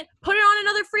watching it? Put it on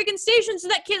another freaking station so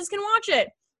that kids can watch it.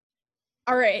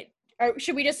 All right.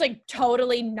 Should we just like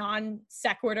totally non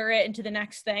sequitur it into the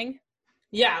next thing?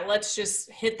 Yeah, let's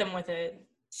just hit them with it.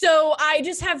 So I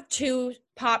just have 2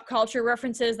 pop culture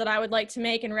references that I would like to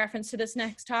make in reference to this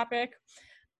next topic.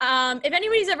 If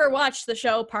anybody's ever watched the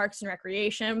show Parks and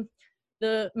Recreation,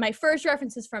 my first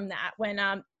reference is from that, when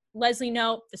Leslie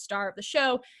Knope, the star of the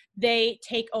show, they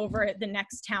take over the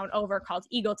next town over called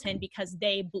Eagleton because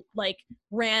they like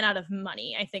ran out of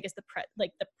money, I think is the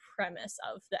premise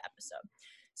of the episode.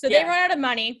 So they run out of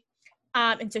money,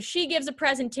 and so she gives a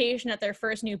presentation at their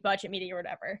first new budget meeting or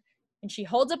whatever, and she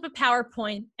holds up a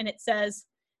PowerPoint, and it says,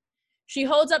 she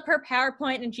holds up her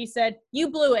PowerPoint and she said,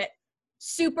 "You blew it.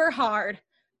 Super hard.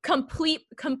 Complete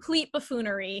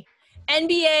buffoonery.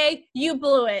 NBA, you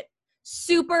blew it.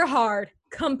 Super hard.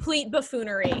 Complete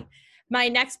buffoonery." My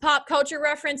next pop culture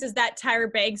reference is that Tyra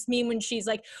Banks meme when she's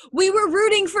like, "We were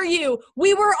rooting for you.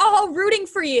 We were all rooting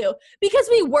for you." Because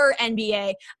we were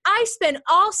NBA. I spent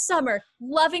all summer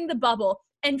loving the bubble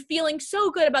and feeling so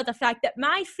good about the fact that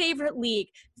my favorite league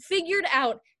figured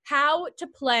out how to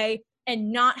play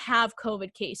and not have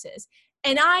COVID cases.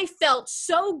 And I felt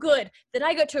so good that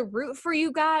I got to root for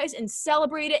you guys and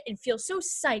celebrate it and feel so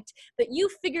psyched that you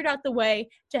figured out the way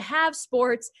to have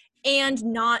sports and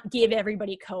not give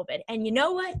everybody COVID. And you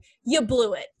know what? You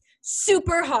blew it.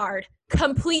 Super hard.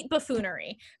 Complete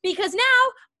buffoonery. Because now,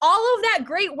 all of that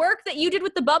great work that you did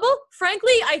with the bubble,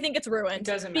 frankly, I think it's ruined. It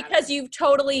doesn't matter. Because you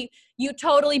totally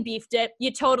beefed it.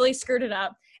 You totally screwed it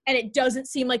up. And it doesn't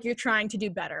seem like you're trying to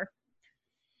do better.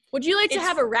 Would you like to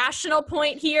have a rational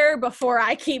point here before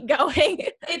I keep going?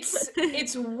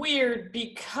 It's weird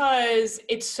because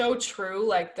it's so true.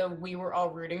 Like we were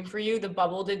all rooting for you. The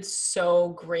bubble did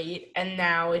so great, and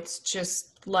now it's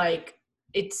just like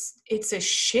it's a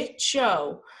shit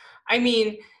show. I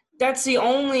mean, that's the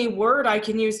only word I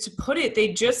can use to put it.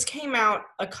 They just came out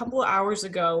a couple of hours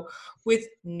ago with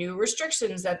new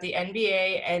restrictions that the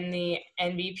NBA and the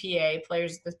NBPA,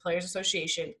 the Players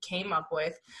Association, came up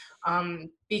with.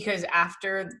 Because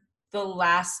after the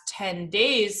last 10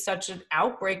 days, such an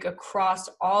outbreak across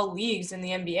all leagues in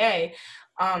the NBA,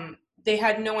 they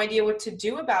had no idea what to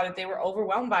do about it. They were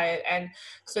overwhelmed by it. And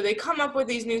so they come up with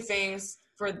these new things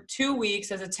for 2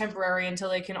 weeks as a temporary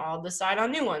until they can all decide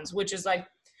on new ones, which is like,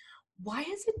 why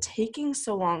is it taking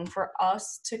so long for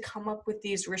us to come up with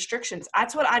these restrictions?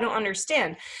 That's what I don't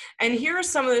understand. And here are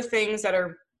some of the things that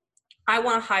I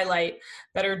want to highlight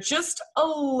that are just a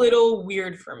little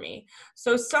weird for me.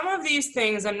 So some of these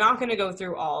things, I'm not going to go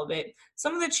through all of it.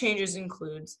 Some of the changes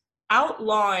includes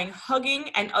outlawing hugging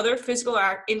and other physical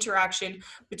interaction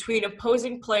between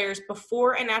opposing players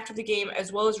before and after the game,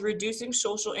 as well as reducing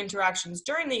social interactions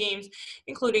during the games,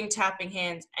 including tapping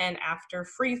hands and after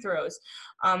free throws.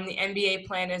 The NBA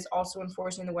plan is also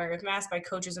enforcing the wearing of masks by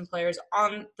coaches and players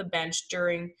on the bench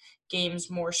during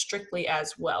games more strictly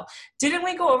as well. Didn't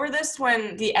we go over this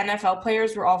when the NFL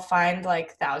players were all fined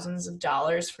like thousands of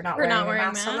dollars for not wearing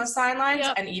masks on the sidelines?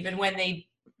 Yep. And even when they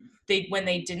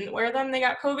didn't wear them, they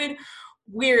got COVID.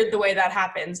 Weird the way that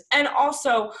happens. And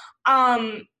also,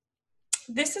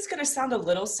 this is going to sound a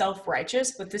little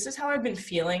self-righteous, but this is how I've been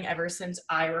feeling ever since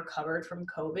I recovered from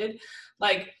COVID.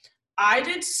 Like, I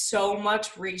did so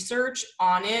much research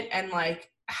on it and like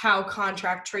how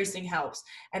contact tracing helps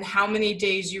and how many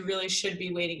days you really should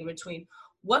be waiting in between.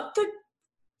 What the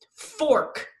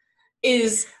fork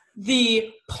is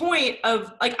the point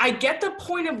of, like, I get the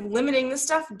point of limiting this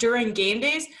stuff during game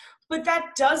days, but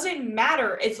that doesn't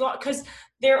matter. It's not, because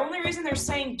the only reason they're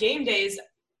saying game days,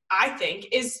 I think,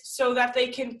 is so that they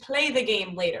can play the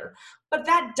game later. But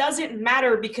that doesn't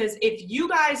matter, because if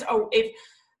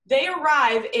they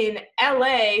arrive in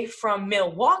LA from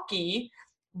Milwaukee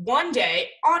one day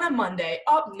on a Monday,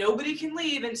 nobody can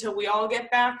leave until we all get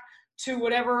back to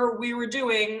whatever we were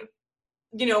doing,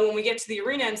 when we get to the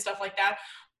arena and stuff like that.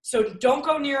 So don't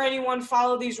go near anyone,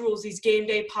 follow these rules, these game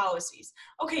day policies.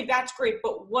 Okay, that's great,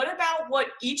 but what about what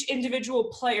each individual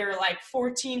player, like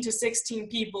 14 to 16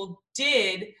 people,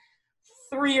 did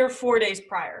 3 or 4 days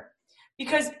prior?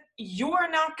 Because you're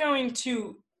not going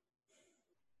to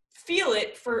feel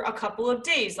it for a couple of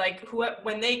days. Like,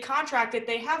 when they contract it,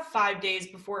 they have 5 days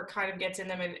before it kind of gets in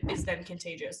them and is then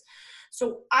contagious.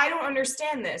 So I don't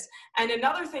understand this. And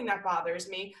another thing that bothers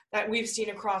me that we've seen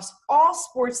across all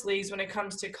sports leagues when it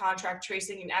comes to contact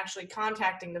tracing and actually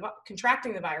contracting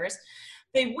the virus,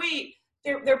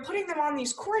 they're putting them on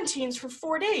these quarantines for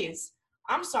 4 days.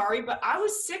 I'm sorry, but I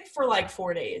was sick for like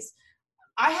 4 days.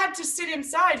 I had to sit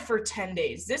inside for 10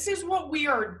 days. This is what we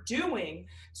are doing.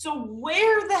 So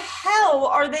where the hell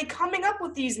are they coming up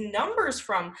with these numbers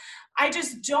from? I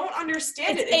just don't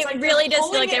understand it. It's it like really does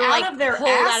feel like they were like out of their pulled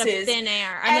out of asses, thin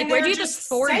air. I'm like, where'd you just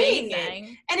 4-day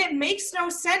thing? And it makes no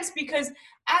sense, because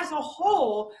as a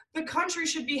whole, the country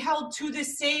should be held to the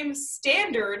same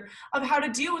standard of how to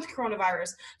deal with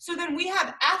coronavirus. So then we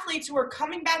have athletes who are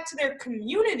coming back to their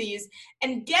communities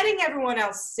and getting everyone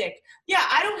else sick. Yeah,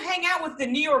 I don't hang out with the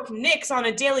New York Knicks on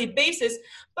a daily basis,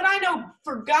 but I know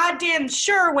for goddamn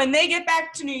sure when they get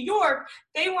back to New York,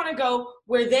 they want to go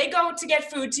where they go to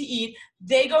get food to eat,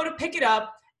 they go to pick it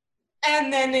up,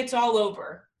 and then it's all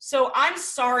over. So I'm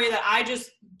sorry that I just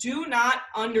do not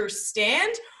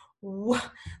understand.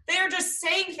 They are just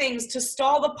saying things to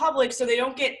stall the public so they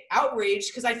don't get outraged,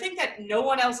 because I think that no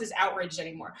one else is outraged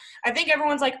anymore. I think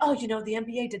everyone's like, the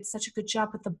NBA did such a good job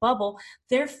with the bubble.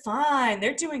 They're fine.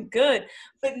 They're doing good.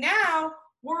 But now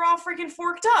we're all freaking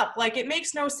forked up. Like, it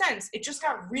makes no sense. It just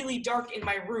got really dark in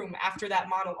my room after that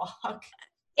monologue.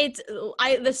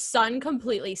 The sun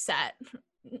completely set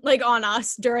like on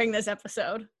us during this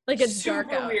episode. Like, it's super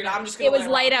dark out. Weird. I'm just gonna it was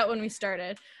light out when we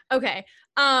started. Okay.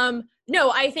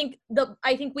 No, I think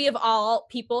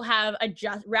people have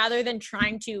adjust, rather than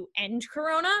trying to end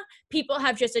Corona, people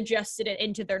have just adjusted it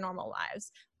into their normal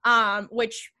lives.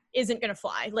 Which isn't gonna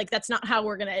fly. Like, that's not how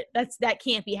that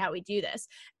can't be how we do this.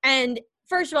 And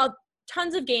first of all,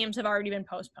 tons of games have already been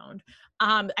postponed.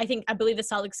 I believe the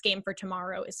Celtics game for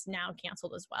tomorrow is now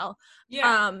canceled as well.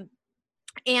 Yeah.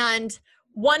 And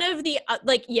one of the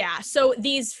so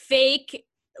these fake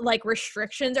like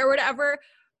restrictions or whatever,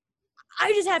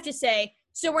 I just have to say,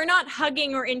 so we're not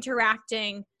hugging or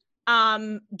interacting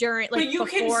during like but you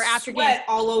before can after sweat games.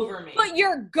 all over me. But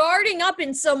you're guarding up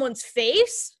in someone's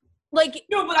face. Like,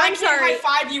 no, but I'm I can't sorry. high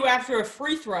five you after a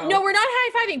free throw. No, we're not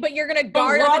high-fiving, but you're gonna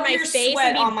guard up in my face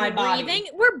and be on my breathing.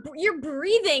 You're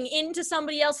breathing into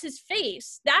somebody else's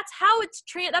face. That's how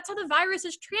that's how the virus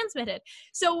is transmitted.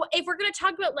 So if we're gonna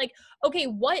talk about like, okay,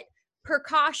 what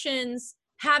precautions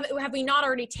have we not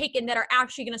already taken that are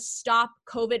actually going to stop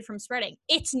COVID from spreading?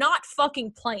 It's not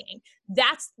fucking playing.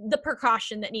 That's the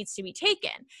precaution that needs to be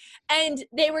taken. And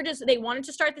they wanted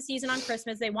to start the season on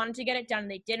Christmas. They wanted to get it done.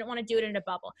 They didn't want to do it in a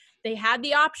bubble. They had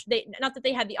the option. Not that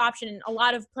they had the option. And a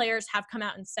lot of players have come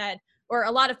out and said, or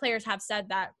a lot of players have said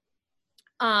that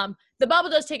the bubble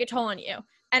does take a toll on you.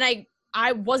 And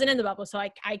I wasn't in the bubble, so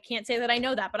I can't say that I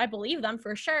know that, but I believe them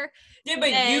for sure. Yeah, but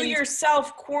you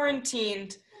yourself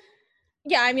quarantined.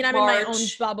 Yeah, I mean, I'm March, in my own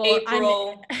bubble.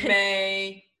 April,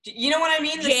 May. You know what I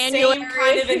mean? The January. same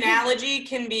kind of analogy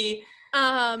can be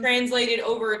translated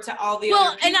over to all the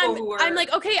other people and I'm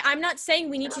like, okay, I'm not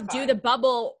saying we need to do the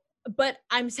bubble but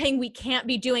I'm saying we can't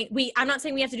be doing, I'm not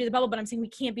saying we have to do the bubble, but I'm saying we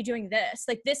can't be doing this.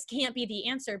 Like, this can't be the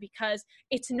answer because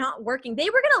it's not working. They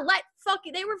were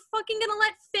fucking gonna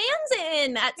let fans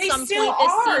in at some point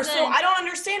this season. So I don't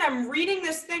understand. I'm reading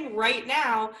this thing right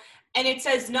now and it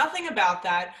says nothing about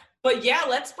that. But yeah,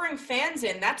 let's bring fans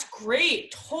in. That's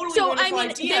great. Totally wonderful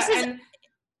idea.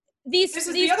 These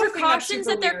the other precautions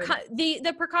thing that that's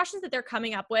the precautions that they're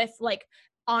coming up with, like,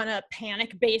 on a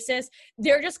panic basis,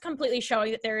 they're just completely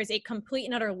showing that there is a complete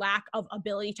and utter lack of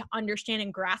ability to understand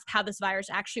and grasp how this virus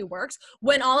actually works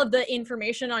when all of the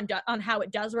information on how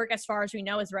it does work, as far as we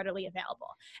know, is readily available.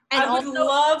 And I would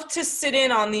love to sit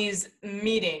in on these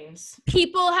meetings.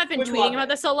 People have been tweeting about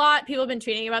this a lot.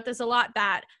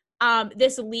 That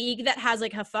this league that has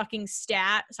like a fucking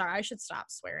stat, sorry, I should stop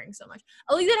swearing so much.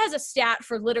 A league that has a stat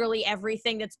for literally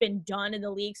everything that's been done in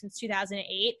the league since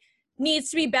 2008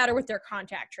 needs to be better with their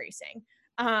contact tracing.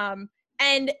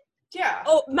 And yeah.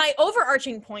 My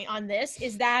overarching point on this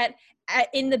is that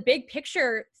in the big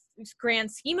picture, grand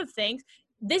scheme of things,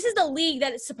 this is the league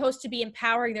that is supposed to be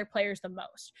empowering their players the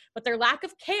most. But their lack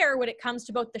of care when it comes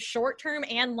to both the short-term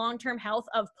and long-term health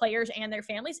of players and their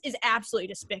families is absolutely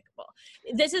despicable.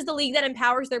 This is the league that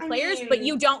empowers their players, but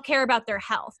you don't care about their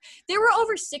health. There were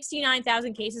over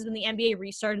 69,000 cases when the NBA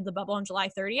restarted the bubble on July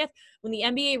 30th. When the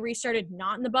NBA restarted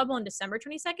not in the bubble on December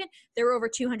 22nd, there were over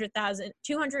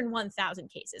 201,000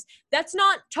 cases. That's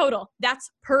not total. That's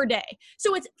per day.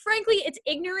 So it's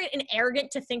ignorant and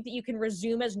arrogant to think that you can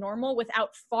resume as normal without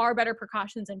far better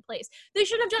precautions in place. They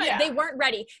should have done it. They weren't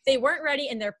ready,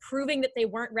 and they're proving that they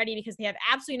weren't ready because they have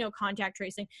absolutely no contact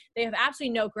tracing. They have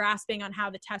absolutely no grasping on how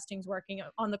the testing's working,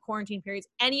 on the quarantine periods,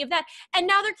 any of that. And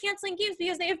now they're canceling games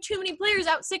because they have too many players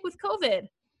out sick with COVID.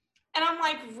 And I'm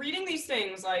like reading these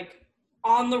things like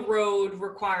on the road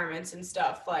requirements and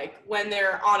stuff, like when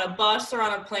they're on a bus or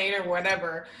on a plane or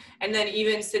whatever, and then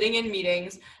even sitting in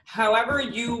meetings, who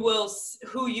you will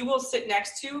sit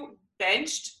next to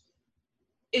benched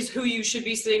is who you should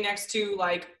be sitting next to,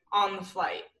 like, on the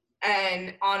flight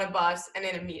and on a bus and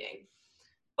in a meeting.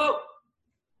 But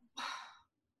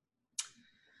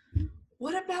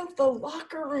what about the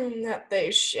locker room that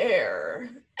they share?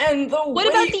 And the what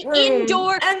about the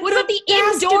indoor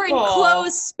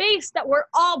enclosed space that we're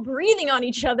all breathing on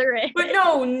each other in? But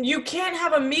no, you can't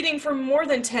have a meeting for more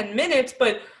than 10 minutes,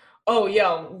 but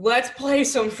let's play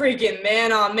some freaking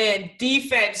man-on-man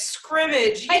defense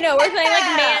scrimmage. I know,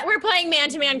 we're playing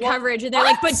man-to-man coverage, and they're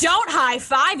like, but don't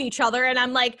high-five each other. And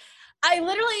I'm like, I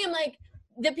literally am like,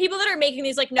 the people that are making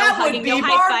these, like, no hugging, no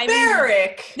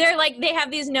high-fiving, they're like, they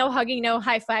have these no hugging, no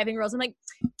high-fiving rules. I'm like,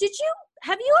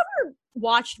 have you ever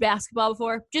watched basketball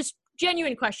before? Just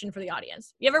genuine question for the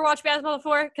audience. You ever watched basketball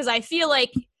before? Because I feel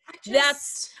like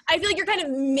you're kind of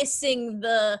missing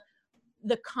the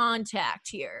contact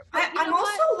here. But I'm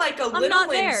also like a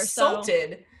little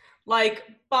insulted like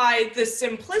by the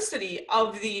simplicity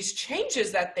of these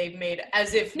changes that they've made,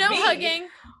 as if hugging,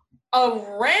 a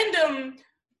random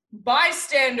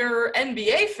bystander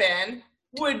NBA fan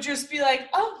would just be like,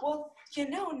 oh, well,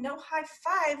 no high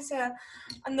fives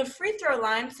on the free throw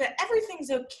line, so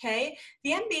everything's okay.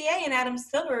 The NBA and Adam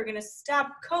Silver are going to stop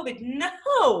COVID.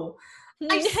 No.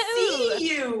 I see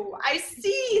you. I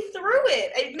see through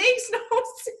it. It makes no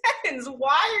sense.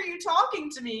 Why are you talking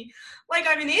to me like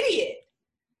I'm an idiot?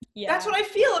 Yeah. That's what I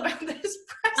feel about this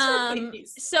press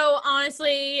release. So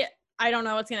honestly, I don't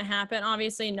know what's going to happen.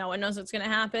 Obviously, no one knows what's going to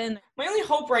happen. My only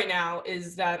hope right now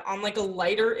is that on like a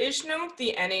lighter-ish note,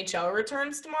 the NHL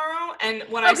returns tomorrow. And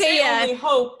when I say only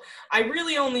hope, I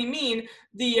really only mean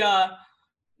the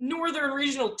northern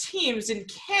regional teams in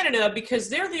Canada, because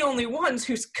they're the only ones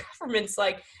whose government's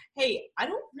like, hey, I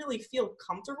don't really feel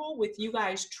comfortable with you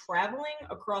guys traveling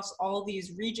across all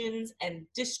these regions and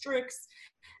districts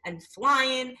and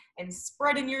flying and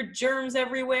spreading your germs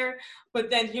everywhere. But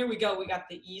then here we go. We got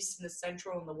the East and the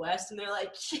Central and the West, and they're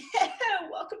like, yeah,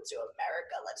 welcome to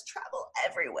America. Let's travel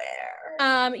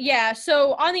everywhere. Yeah,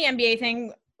 so on the NBA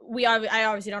thing, I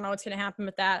obviously don't know what's going to happen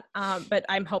with that, but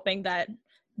I'm hoping that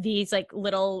these like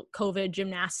little COVID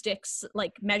gymnastics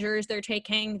like measures they're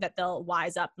taking, that they'll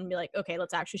wise up and be like, okay,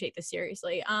 let's actually take this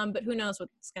seriously. But who knows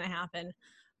what's going to happen,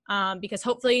 because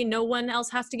hopefully no one else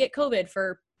has to get COVID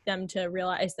for them to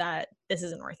realize that this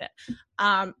isn't worth it.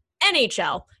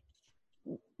 NHL,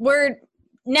 we're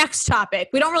next topic.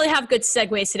 We don't really have good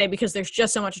segues today because there's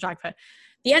just so much to talk about.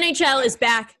 The NHL is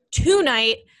back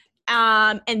tonight.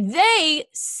 And they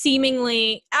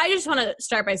seemingly, I just want to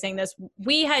start by saying this.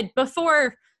 We had,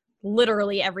 before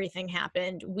literally everything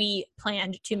happened, we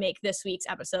planned to make this week's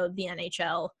episode the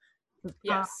NHL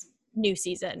new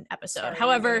season episode.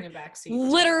 However,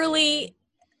 literally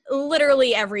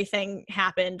literally everything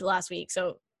happened last week.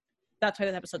 So that's why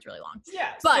this episode's really long.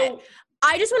 Yeah. But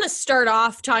I just want to start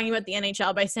off talking about the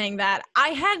NHL by saying that I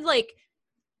had like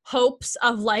hopes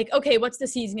of like, okay, what's the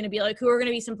season going to be like? Who are going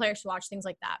to be some players to watch? Things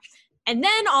like that. And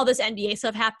then all this NBA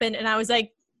stuff happened, and I was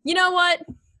like, you know what?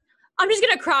 I'm just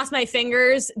going to cross my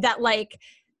fingers that like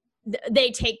they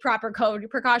take proper COVID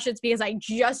precautions, because I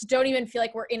just don't even feel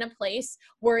like we're in a place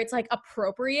where it's like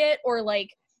appropriate or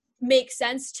like makes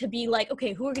sense to be like,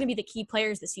 okay, who are going to be the key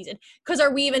players this season? Because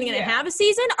are we even going to have a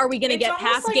season? Are we going to get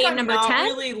past like game number 10? I'm not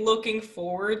really looking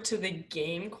forward to the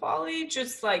game quality.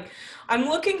 Just like I'm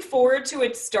looking forward to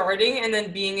it starting and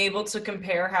then being able to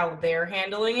compare how they're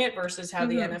handling it versus how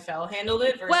the NFL handled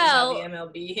it versus how the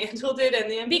MLB handled it and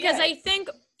the NBA. Because I think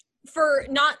for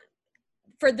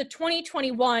the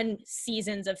 2021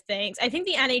 seasons of things, I think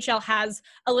the NHL has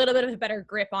a little bit of a better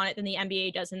grip on it than the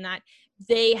NBA does, in that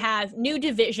they have new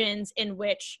divisions in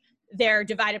which they're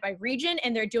divided by region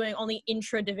and they're doing only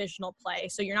intra-divisional play.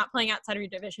 So you're not playing outside of your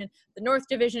division. The North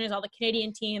Division is all the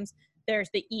Canadian teams. There's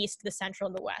the East, the Central,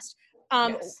 and the West.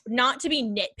 Not to be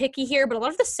nitpicky here, but a lot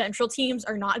of the Central teams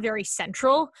are not very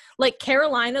central. Like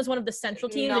Carolina is one of the Central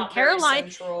teams, and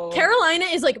Carolina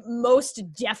is like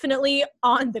most definitely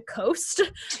on the coast.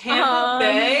 Tampa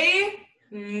Bay,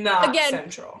 not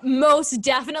central. Most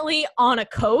definitely on a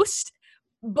coast.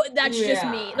 But that's just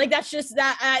me. Like that's just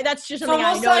something I noticed. It's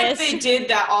almost like they did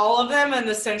that, all of them, and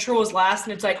the Central was last,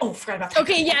 and it's like, oh, forgot about that.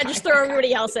 Okay, yeah, just throw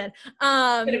everybody else in.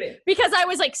 Because I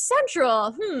was like,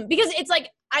 Central, because it's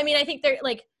like, I mean, I think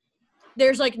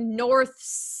there's like north,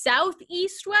 south,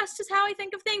 east, west is how I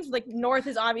think of things. Like north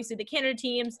is obviously the Canada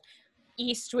teams.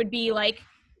 East would be like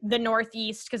the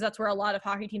Northeast, because that's where a lot of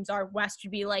hockey teams are. West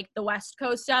would be like the West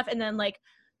Coast stuff, and then like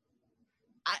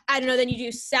I don't know, then you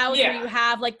do South, where you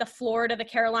have like the Florida, the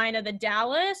Carolina, the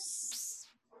Dallas,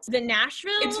 the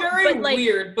Nashville. It's very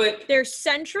weird, but they're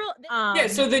Central.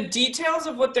 So the details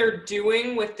of what they're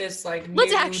doing with this like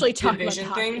let's new actually talk division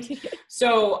about thing.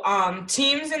 So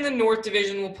teams in the North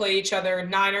Division will play each other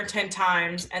 9 or 10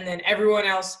 times, and then everyone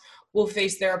else will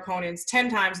face their opponents 10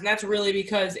 times, and that's really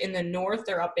because in the North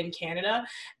they're up in Canada,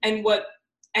 and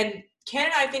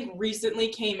Canada, I think, recently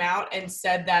came out and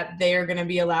said that they are going to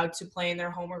be allowed to play in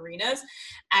their home arenas.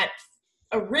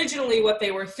 Originally, what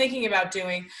they were thinking about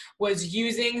doing was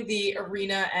using the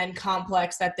arena and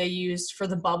complex that they used for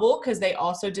the bubble, because they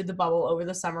also did the bubble over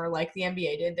the summer like the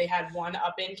NBA did. They had one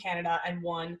up in Canada and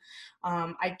one,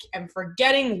 I am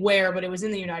forgetting where, but it was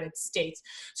in the United States.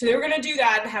 So they were going to do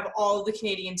that and have all of the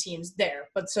Canadian teams there.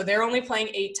 But so they're only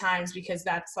playing 8 times because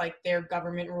that's like their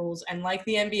government rules. And like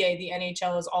the NBA, the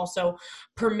NHL is also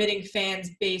permitting fans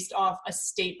based off a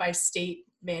state-by-state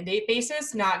mandate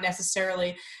basis, not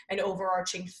necessarily an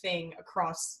overarching thing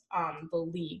across the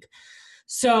league.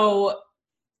 So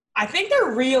I think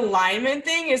their realignment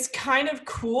thing is kind of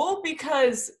cool,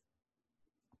 because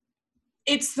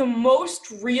it's the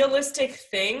most realistic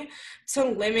thing to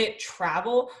limit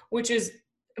travel, which is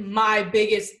my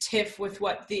biggest tiff with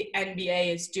what the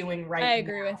NBA is doing right now. I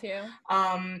agree with you.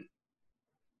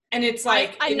 And it's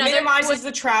like, it minimizes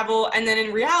the travel, and then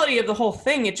in reality of the whole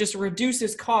thing, it just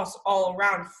reduces costs all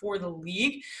around for the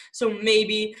league. So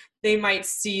maybe they might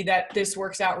see that this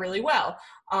works out really well.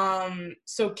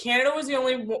 So Canada was the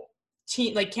only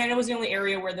team, like Canada was the only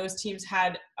area where those teams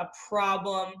had a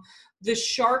problem. The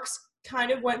Sharks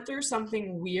kind of went through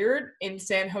something weird in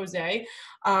San Jose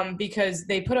because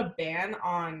they put a ban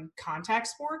on contact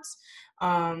sports.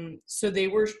 So they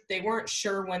weren't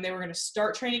sure when they were going to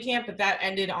start training camp, but that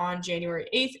ended on January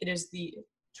 8th. It is the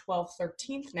 12th,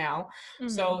 13th now. Mm-hmm.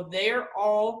 So they're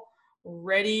all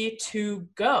ready to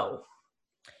go.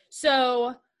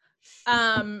 So,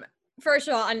 first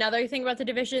of all, another thing about the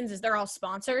divisions is they're all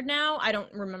sponsored now. I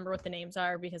don't remember what the names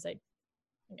are because I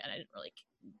didn't really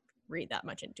read that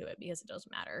much into it because it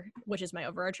doesn't matter, which is my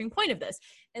overarching point of this.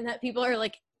 And that people are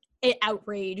like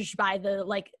outraged by the,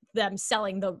 like them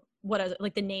selling the,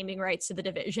 the naming rights to the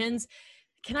divisions.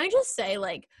 Can I just say,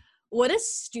 like, what a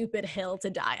stupid hill to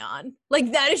die on.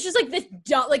 Like, that is just like this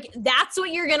dumb, like, that's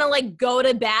what you're gonna like go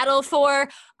to battle for.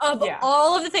 Of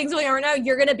all of the things going on right now,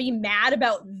 you're gonna be mad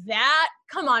about that?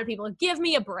 Come on, people, give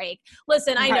me a break.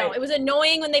 Listen, I know it was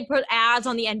annoying when they put ads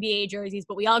on the NBA jerseys,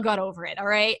 but we all got over it, all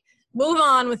right? Move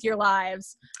on with your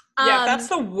lives. Yeah, if that's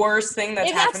the worst thing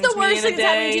that's happened to me in a day. If that's the worst thing that's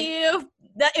happened to you,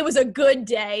 that it was a good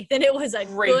day, then it was a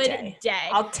good day.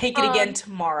 I'll take it again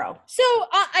tomorrow. So,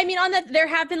 I mean, on that, there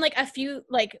have been like a few,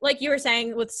 like you were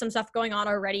saying, with some stuff going on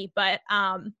already, but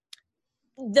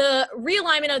the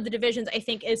realignment of the divisions, I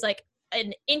think, is like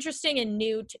an interesting and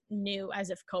new as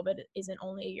if COVID isn't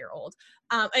only a year old,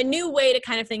 a new way to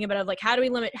kind of think about it, like how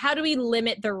do we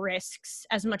limit the risks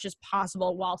as much as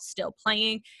possible while still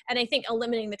playing. And I think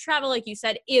eliminating the travel, like you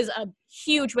said, is a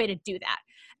huge way to do that.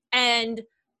 And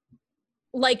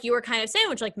like you were kind of saying,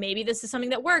 which like maybe this is something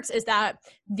that works, is that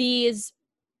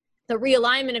the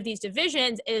realignment of these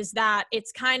divisions is that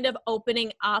it's kind of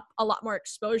opening up a lot more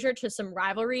exposure to some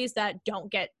rivalries that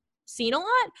don't get seen a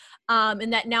lot,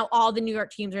 and that now all the New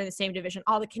York teams are in the same division,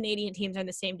 all the Canadian teams are in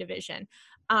the same division,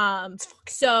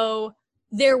 so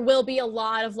there will be a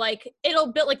lot of like,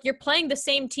 it'll be like you're playing the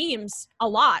same teams a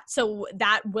lot, so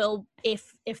that will,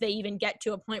 if they even get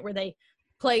to a point where they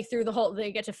play through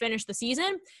they get to finish the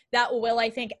season, that will, I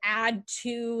think, add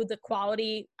to the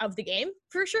quality of the game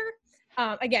for sure.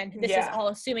 Again, this is all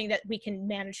assuming that we can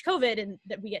manage COVID and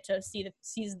that we get to see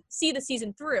the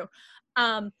season through.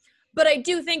 But I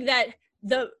do think that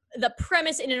the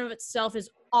premise in and of itself is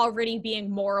already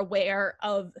being more aware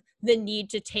of the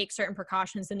need to take certain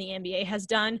precautions than the NBA has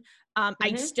done.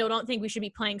 I still don't think we should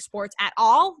be playing sports at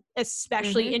all,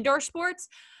 especially indoor sports.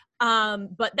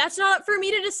 But that's not for me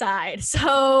to decide.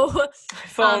 So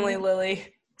if only,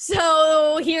 Lily.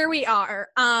 So here we are.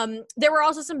 There were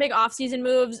also some big off-season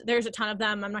moves. There's a ton of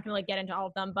them. I'm not going to get into all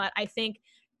of them, but I think,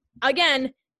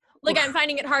 again, like I'm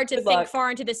finding it hard to think far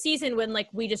into the season when like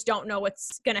we just don't know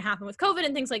what's going to happen with COVID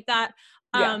and things like that.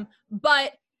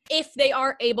 But if they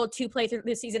are able to play through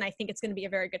this season, I think it's going to be a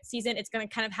very good season. It's going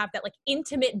to kind of have that like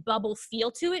intimate bubble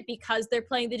feel to it because they're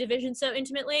playing the division so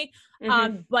intimately.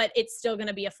 But it's still going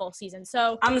to be a full season.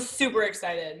 So I'm super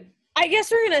excited. I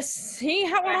guess we're going to see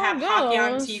how it all goes. Hockey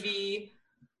on TV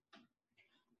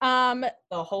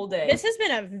the whole day. This has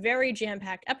been a very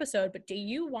jam-packed episode, but do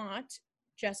you want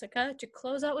Jessica to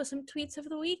close out with some tweets of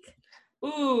the week?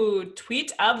 Ooh,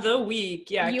 tweet of the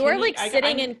week. Yeah. You are like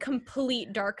sitting in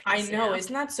complete darkness. I know. Now.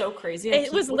 Isn't that so crazy?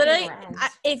 It was literally,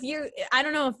 I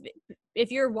don't know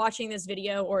if you're watching this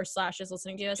video or / is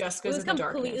listening to us. Jessica's in the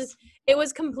darkness. It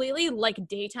was completely like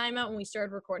daytime out when we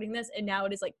started recording this, and now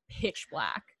it is like pitch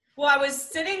black. Well, I was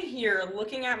sitting here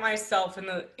looking at myself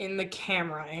in the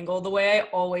camera angle, the way I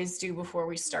always do before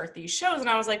we start these shows, and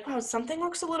I was like, wow, something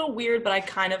looks a little weird, but I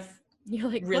kind of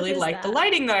really like the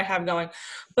lighting that I have going.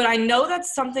 But I know that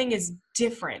something is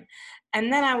different.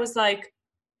 And then I was like,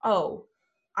 oh,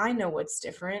 I know what's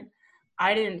different.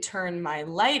 I didn't turn my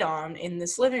light on in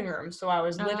this living room, so I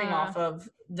was living off of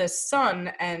the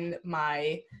sun and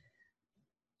my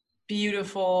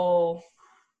beautiful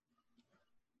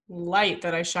light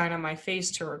that I shine on my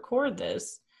face to record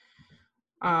this.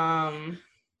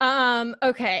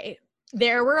 Okay.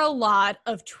 There were a lot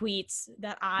of tweets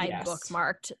that I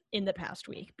bookmarked in the past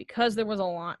week because there was a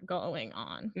lot going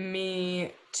on.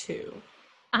 Me too.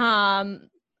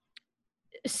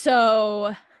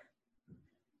 So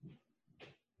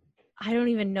I don't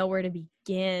even know where to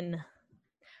begin.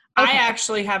 Okay. I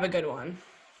actually have a good one.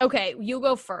 Okay, you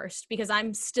go first because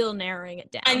I'm still narrowing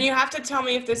it down. And you have to tell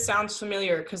me if this sounds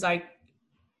familiar because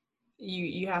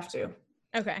you have to.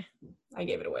 Okay. I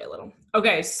gave it away a little.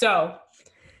 Okay, so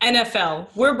NFL.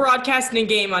 We're broadcasting a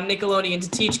game on Nickelodeon to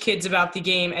teach kids about the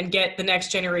game and get the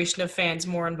next generation of fans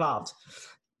more involved.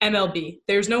 MLB.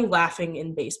 There's no laughing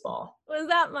in baseball. Was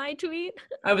that my tweet?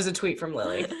 That was a tweet from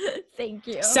Lily. Thank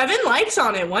you. 7 likes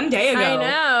on it one day ago.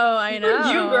 I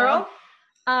know. You, girl.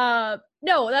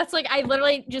 No, that's like, I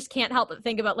literally just can't help but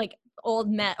think about like old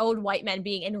white men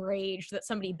being enraged that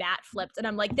somebody bat flipped. And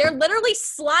I'm like, they're literally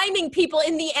sliming people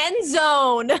in the end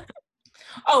zone.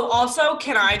 Oh, also,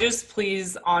 can I just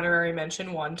please honorary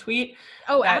mention one tweet?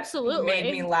 Oh, that absolutely.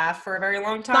 Made me laugh for a very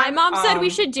long time. My mom said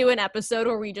we should do an episode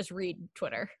where we just read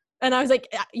Twitter. And I was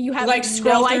like, you have like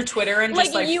scroll through Twitter and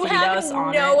just like you feed have us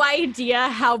on no it. idea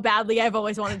how badly I've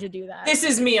always wanted to do that. This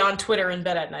is me on Twitter in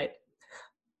bed at night.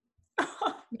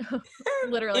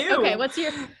 Literally. Ew. Okay, what's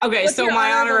so your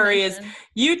my honorary mention? is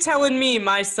you telling me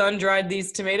my son dried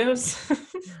these tomatoes.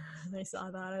 I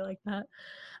saw that. I like that.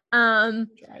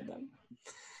 Dried them.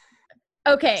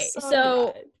 Okay,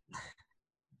 so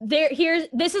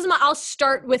I'll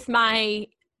start with my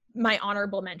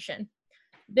honorable mention.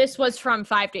 This was from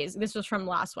 5 days. This was from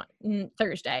last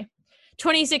Thursday.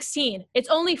 2016. It's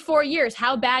only 4 years.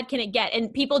 How bad can it get?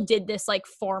 And people did this like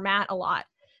format a lot.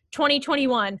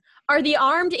 2021. Are the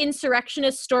armed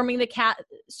insurrectionists storming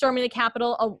the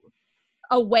Capitol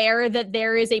aware that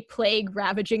there is a plague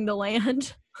ravaging the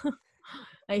land?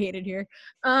 I hate it here.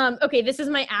 Okay, this is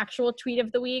my actual tweet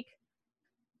of the week.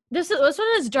 This one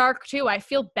is dark too. I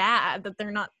feel bad that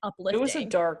they're not uplifting. It was a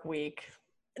dark week.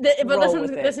 But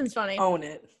this one's funny. Own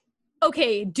it.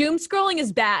 Okay, doom scrolling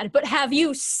is bad, but have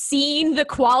you seen the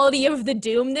quality of the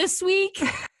doom this week?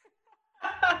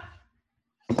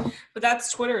 But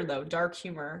that's Twitter, though. Dark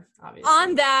humor, obviously.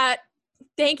 On that,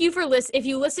 thank you for listening. If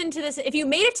you listened to this, if you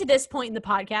made it to this point in the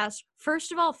podcast,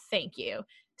 first of all, thank you.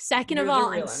 Second You're of the all,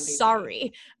 real I'm MVP.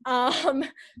 sorry.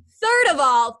 Third of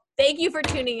all, thank you for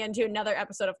tuning in to another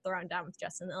episode of Throwing Down with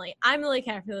Jess and Lily. I'm Lily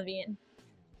Caffrey-Levine.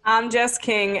 I'm Jess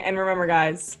King, and remember,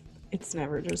 guys, it's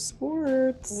never just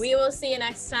sports. We will see you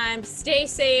next time. Stay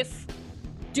safe.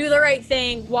 Do the right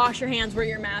thing. Wash your hands, wear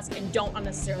your mask, and don't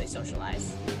unnecessarily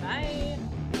socialize. Bye.